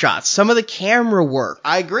aerial shots, some of the camera work.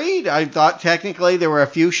 I agreed. I thought technically there were a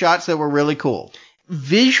few shots that were really cool.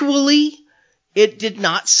 Visually, it did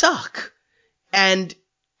not suck. And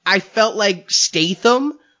I felt like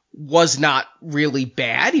Statham was not really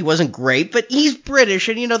bad. He wasn't great, but he's British,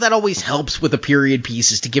 and that always helps with the period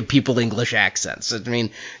pieces to give people English accents. I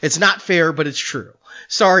mean, it's not fair, but it's true.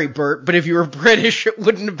 Sorry, Bert, but if you were British, it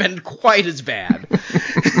wouldn't have been quite as bad.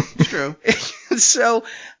 It's true. So,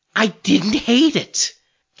 I didn't hate it.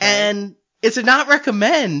 And it's a not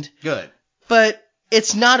recommend. Good. But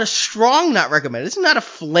it's not a strong not recommend. It's not a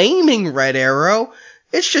flaming red arrow.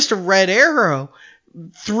 It's just a red arrow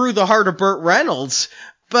through the heart of Burt Reynolds.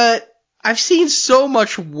 But I've seen so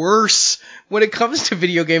much worse when it comes to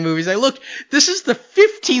video game movies. I looked, this is the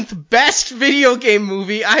 15th best video game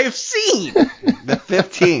movie I have seen. The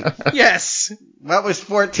 15th? Yes. What was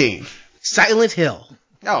 14th? Silent Hill.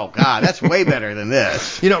 Oh, God, that's way better than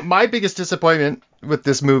this. My biggest disappointment with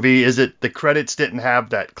this movie is that the credits didn't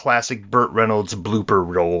have that classic Burt Reynolds blooper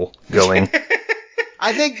roll going.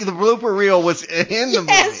 I think the blooper reel was in the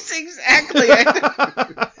movie. Yes, exactly.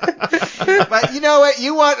 But you know what?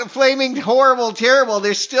 You want flaming horrible, terrible.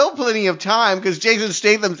 There's still plenty of time because Jason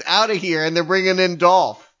Statham's out of here and they're bringing in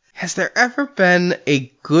Dolph. Has there ever been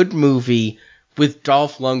a good movie with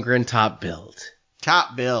Dolph Lundgren top billed?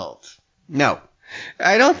 Top billed. No.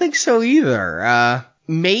 I don't think so either.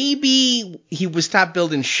 Maybe he was top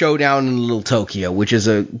billed in Showdown in Little Tokyo, which is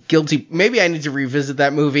a guilty... Maybe I need to revisit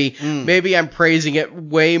that movie. Maybe I'm praising it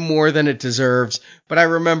way more than it deserves, but I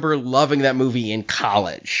remember loving that movie in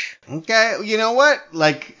college. Okay, you know what?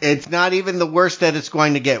 It's not even the worst that it's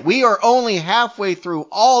going to get. We are only halfway through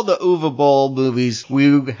all the Uwe Boll movies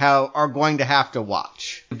we are going to have to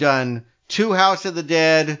watch. We've done 2 House of the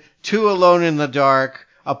Dead, 2 Alone in the Dark,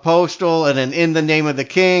 a Postal, and an In the Name of the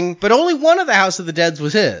King. But only one of the House of the Deads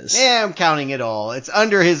was his. Yeah, I'm counting it all. It's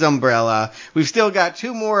under his umbrella. We've still got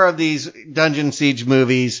 2 more of these Dungeon Siege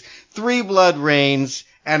movies, 3 Blood Rains,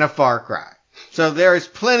 and a Far Cry. So there's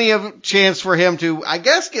plenty of chance for him to, I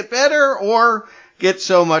guess, get better or get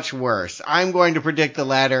so much worse. I'm going to predict the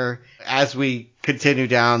latter as we continue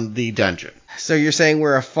down the dungeon. So you're saying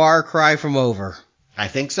we're a far cry from over? I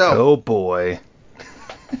think so. Oh, boy.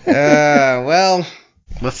 Well...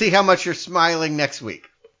 We'll see how much you're smiling next week.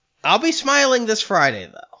 I'll be smiling this Friday,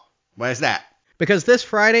 though. Why is that? Because this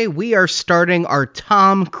Friday, we are starting our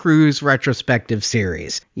Tom Cruise retrospective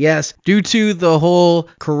series. Yes, due to the whole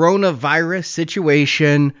coronavirus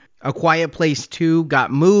situation, A Quiet Place 2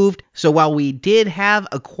 got moved. So while we did have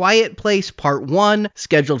A Quiet Place Part 1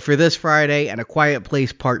 scheduled for this Friday and A Quiet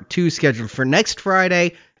Place Part 2 scheduled for next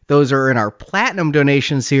Friday, those are in our Platinum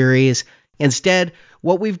donation series. Instead,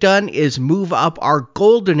 what we've done is move up our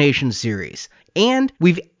Gold donation series, and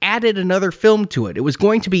we've added another film to it. It was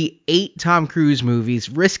going to be 8 Tom Cruise movies,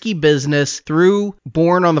 Risky Business through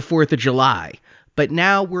Born on the 4th of July. But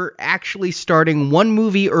now we're actually starting one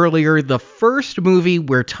movie earlier, the first movie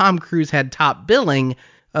where Tom Cruise had top billing,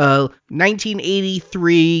 a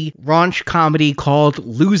 1983 raunch comedy called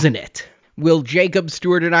Losing It. Will Jacob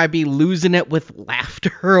Stewart and I be losing it with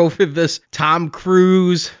laughter over this Tom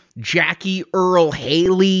Cruise, Jackie Earle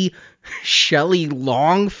Haley, Shelley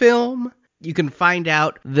Long film? You can find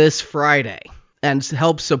out this Friday and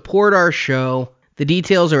help support our show. The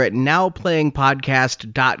details are at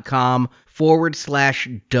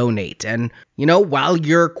nowplayingpodcast.com/donate. And, while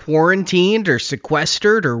you're quarantined or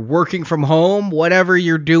sequestered or working from home, whatever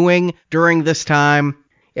you're doing during this time,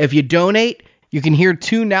 if you donate, you can hear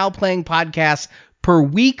 2 Now Playing podcasts per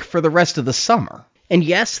week for the rest of the summer. And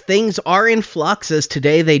yes, things are in flux, as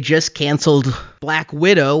today they just canceled Black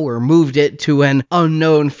Widow or moved it to an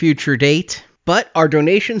unknown future date. But our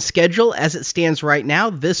donation schedule as it stands right now,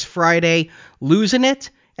 this Friday, Losing It.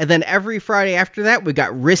 And then every Friday after that, we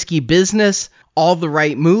got Risky Business, All the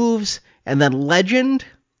Right Moves, and then Legend.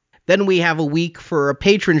 Then we have a week for a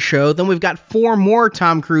patron show. Then we've got 4 more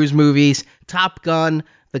Tom Cruise movies, Top Gun,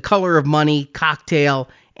 The Color of Money, Cocktail,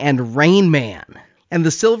 and Rain Man. And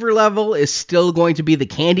the silver level is still going to be the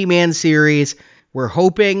Candyman series. We're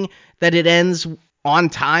hoping that it ends on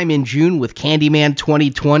time in June with Candyman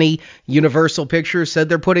 2020. Universal Pictures said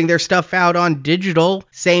they're putting their stuff out on digital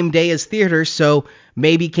same day as theaters, so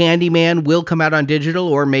maybe Candyman will come out on digital,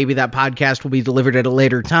 or maybe that podcast will be delivered at a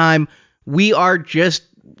later time. We are just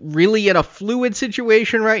really in a fluid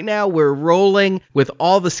situation right now. We're rolling with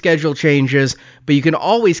all the schedule changes, but you can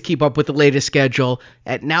always keep up with the latest schedule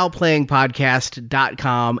at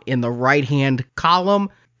nowplayingpodcast.com in the right-hand column.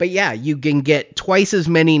 But yeah, you can get twice as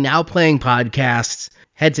many Now Playing podcasts,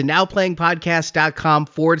 Head to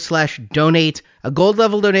nowplayingpodcast.com/donate. A gold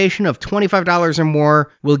level donation of $25 or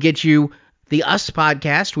more will get you the Us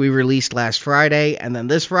podcast we released last Friday, and then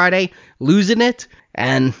this Friday, Losing It,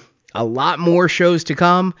 and a lot more shows to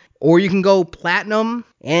come. Or you can go platinum,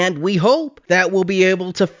 and we hope that we'll be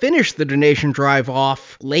able to finish the donation drive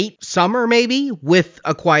off late summer maybe with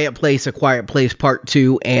A Quiet Place Part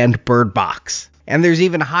 2, and Bird Box. And there's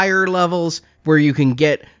even higher levels where you can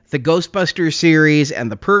get the Ghostbusters series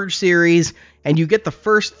and the Purge series, and you get the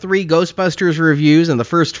first 3 Ghostbusters reviews and the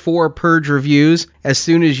first 4 Purge reviews as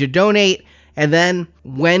soon as you donate. And then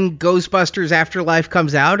when Ghostbusters Afterlife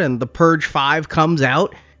comes out and the Purge 5 comes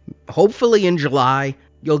out, hopefully in July,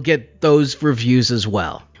 you'll get those reviews as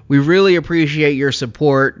well. We really appreciate your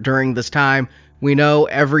support during this time. We know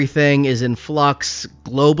everything is in flux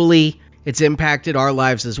globally. It's impacted our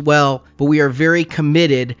lives as well, but we are very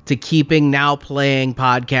committed to keeping Now Playing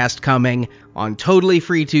podcast coming on Totally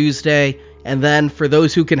Free Tuesday, and then for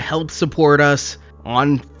those who can help support us,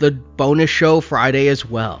 on the bonus show Friday as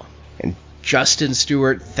well. And Justin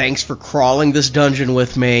Stewart, thanks for crawling this dungeon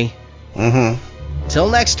with me.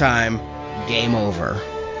 Till next time, game over.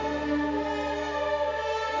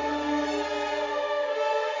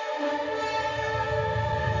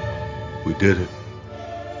 We did it.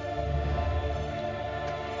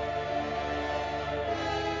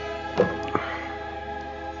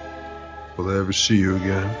 Will I ever see you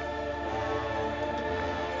again?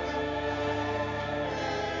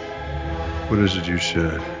 What is it you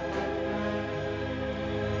said?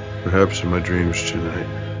 Perhaps in my dreams tonight.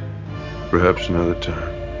 Perhaps another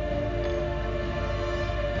time.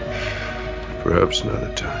 Perhaps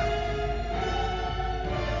another time.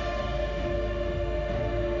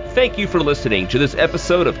 Thank you for listening to this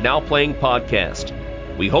episode of Now Playing Podcast.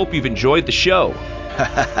 We hope you've enjoyed the show.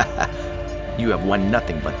 You have won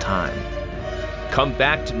nothing but time. Come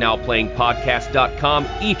back to NowPlayingPodcast.com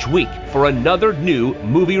each week for another new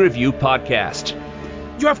movie review podcast.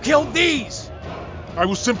 You have killed these! I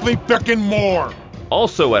will simply beckon more.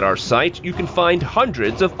 Also at our site, you can find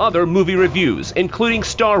hundreds of other movie reviews, including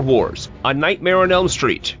Star Wars, A Nightmare on Elm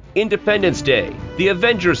Street, Independence Day, the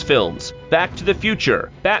Avengers films, Back to the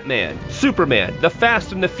Future, Batman, Superman, The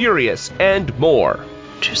Fast and the Furious, and more.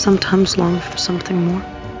 Do you sometimes long for something more?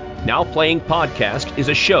 Now Playing Podcast is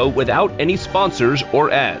a show without any sponsors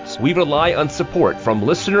or ads. We rely on support from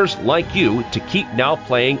listeners like you to keep Now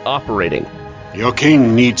Playing operating. Your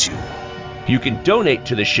king needs you. You can donate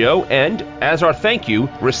to the show and, as our thank you,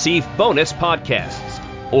 receive bonus podcasts.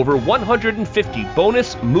 Over 150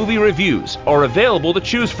 bonus movie reviews are available to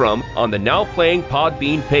choose from on the Now Playing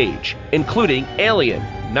Podbean page, including Alien,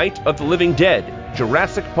 Night of the Living Dead,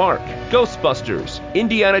 Jurassic Park, Ghostbusters,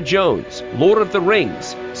 Indiana Jones, Lord of the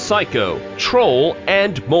Rings, Psycho, Troll,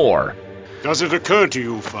 and more. Does it occur to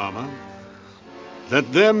you, Farmer,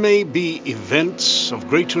 that there may be events of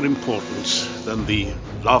greater importance than the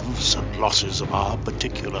loves and losses of our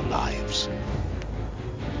particular lives?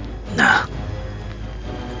 Nah,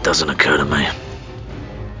 doesn't occur to me.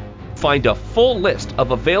 Find a full list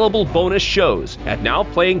of available bonus shows at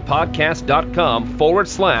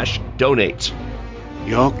nowplayingpodcast.com/donate.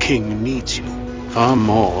 Your king needs you far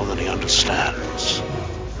more than he understands.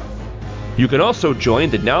 You can also join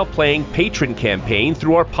the Now Playing patron campaign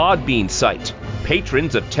through our Podbean site.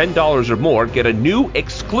 Patrons of $10 or more get a new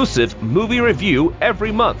exclusive movie review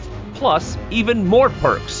every month, plus even more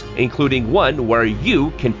perks, including one where you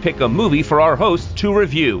can pick a movie for our hosts to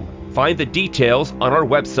review. Find the details on our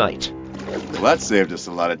website. Well, that saved us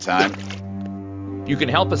a lot of time. You can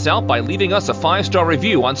help us out by leaving us a 5-star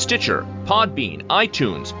review on Stitcher, Podbean,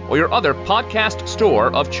 iTunes, or your other podcast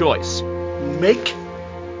store of choice. Make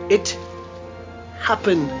it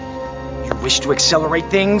happen. You wish to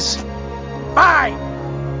accelerate things?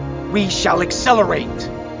 Fine! We shall accelerate.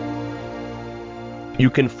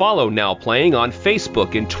 You can follow Now Playing on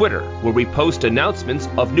Facebook and Twitter, where we post announcements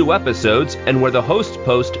of new episodes and where the hosts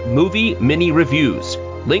post movie mini reviews.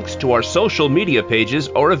 Links to our social media pages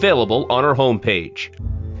are available on our homepage.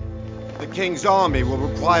 The King's army will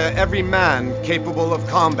require every man capable of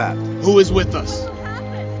combat. Who is with us?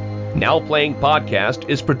 Now Playing Podcast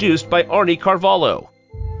is produced by Arnie Carvalho.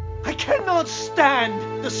 I cannot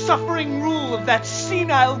stand the suffering rule of that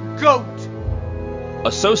senile goat.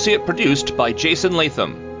 Associate produced by Jason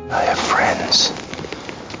Latham. I have friends.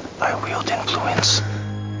 I wield influence.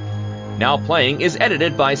 Now Playing is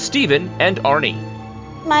edited by Steven and Arnie.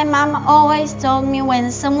 My mom always told me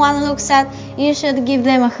when someone looks sad, you should give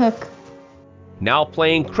them a hug. Now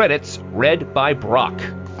Playing credits read by Brock.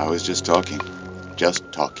 I was just talking.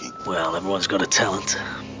 Just talking. Well, everyone's got a talent.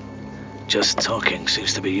 Just talking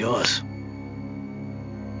seems to be yours.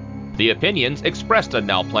 The opinions expressed on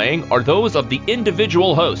Now Playing are those of the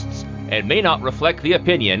individual hosts and may not reflect the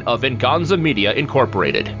opinion of Venganza Media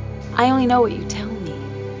Incorporated. I only know what you tell me,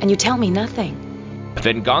 and you tell me nothing.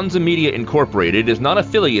 Venganza Media Incorporated is not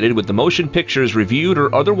affiliated with the motion pictures reviewed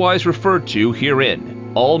or otherwise referred to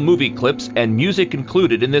herein. All movie clips and music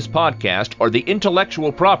included in this podcast are the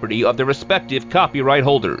intellectual property of their respective copyright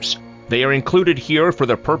holders. They are included here for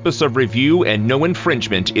the purpose of review and no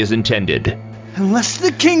infringement is intended. Unless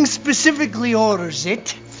the king specifically orders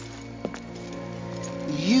it,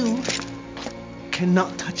 you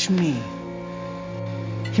cannot touch me.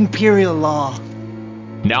 Imperial law.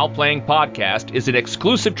 Now Playing Podcast is an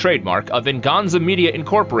exclusive trademark of Venganza Media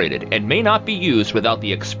Incorporated and may not be used without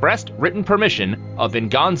the expressed written permission of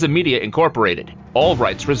Venganza Media Incorporated. All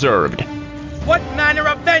rights reserved. What manner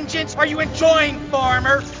of vengeance are you enjoying,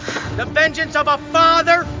 farmer? The vengeance of a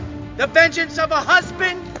father? The vengeance of a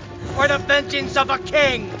husband? Or the vengeance of a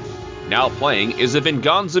king? Now Playing is a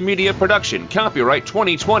Venganza Media production, copyright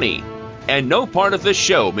 2020. And no part of this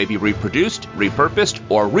show may be reproduced, repurposed,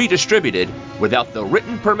 or redistributed without the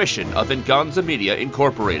written permission of Venganza Media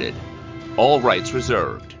Incorporated. All rights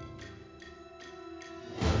reserved.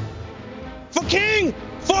 For king!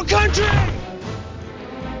 For country!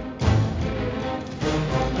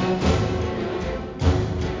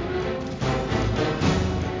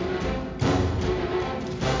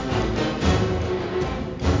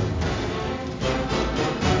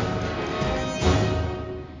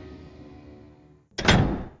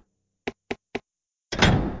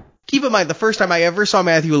 Keep in mind, the first time I ever saw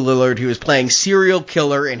Matthew Lillard, he was playing serial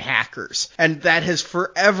killer in Hackers. And that has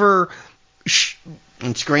forever...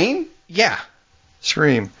 In Scream? Yeah.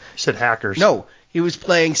 Scream. You said Hackers. No, he was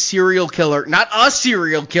playing serial killer. Not a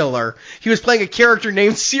serial killer. He was playing a character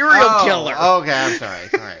named Serial Killer. Okay, I'm sorry.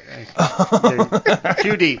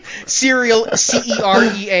 Too deep. Serial,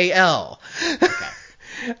 Cereal. Okay.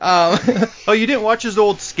 Oh, you didn't watch his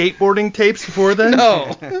old skateboarding tapes before then?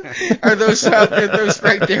 No. Are those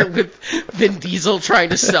right there with Vin Diesel trying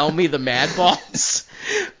to sell me the Mad Balls?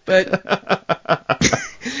 But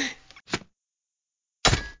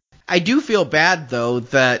I do feel bad, though,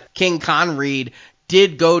 that King Conread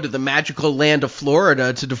did go to the magical land of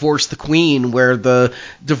Florida to divorce the queen, where the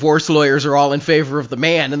divorce lawyers are all in favor of the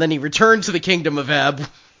man, and then he returned to the Kingdom of Ebb.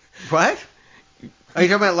 What? Are you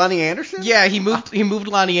talking about Lonnie Anderson? Yeah, he moved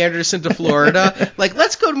Lonnie Anderson to Florida. Like,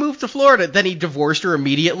 let's go move to Florida. Then he divorced her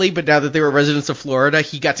immediately, but now that they were residents of Florida,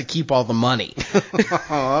 he got to keep all the money.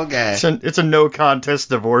 Oh, okay. It's a no contest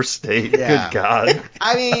divorce state. Yeah. Good God.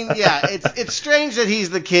 I mean, yeah, it's strange that he's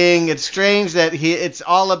the king. It's strange that it's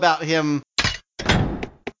all about him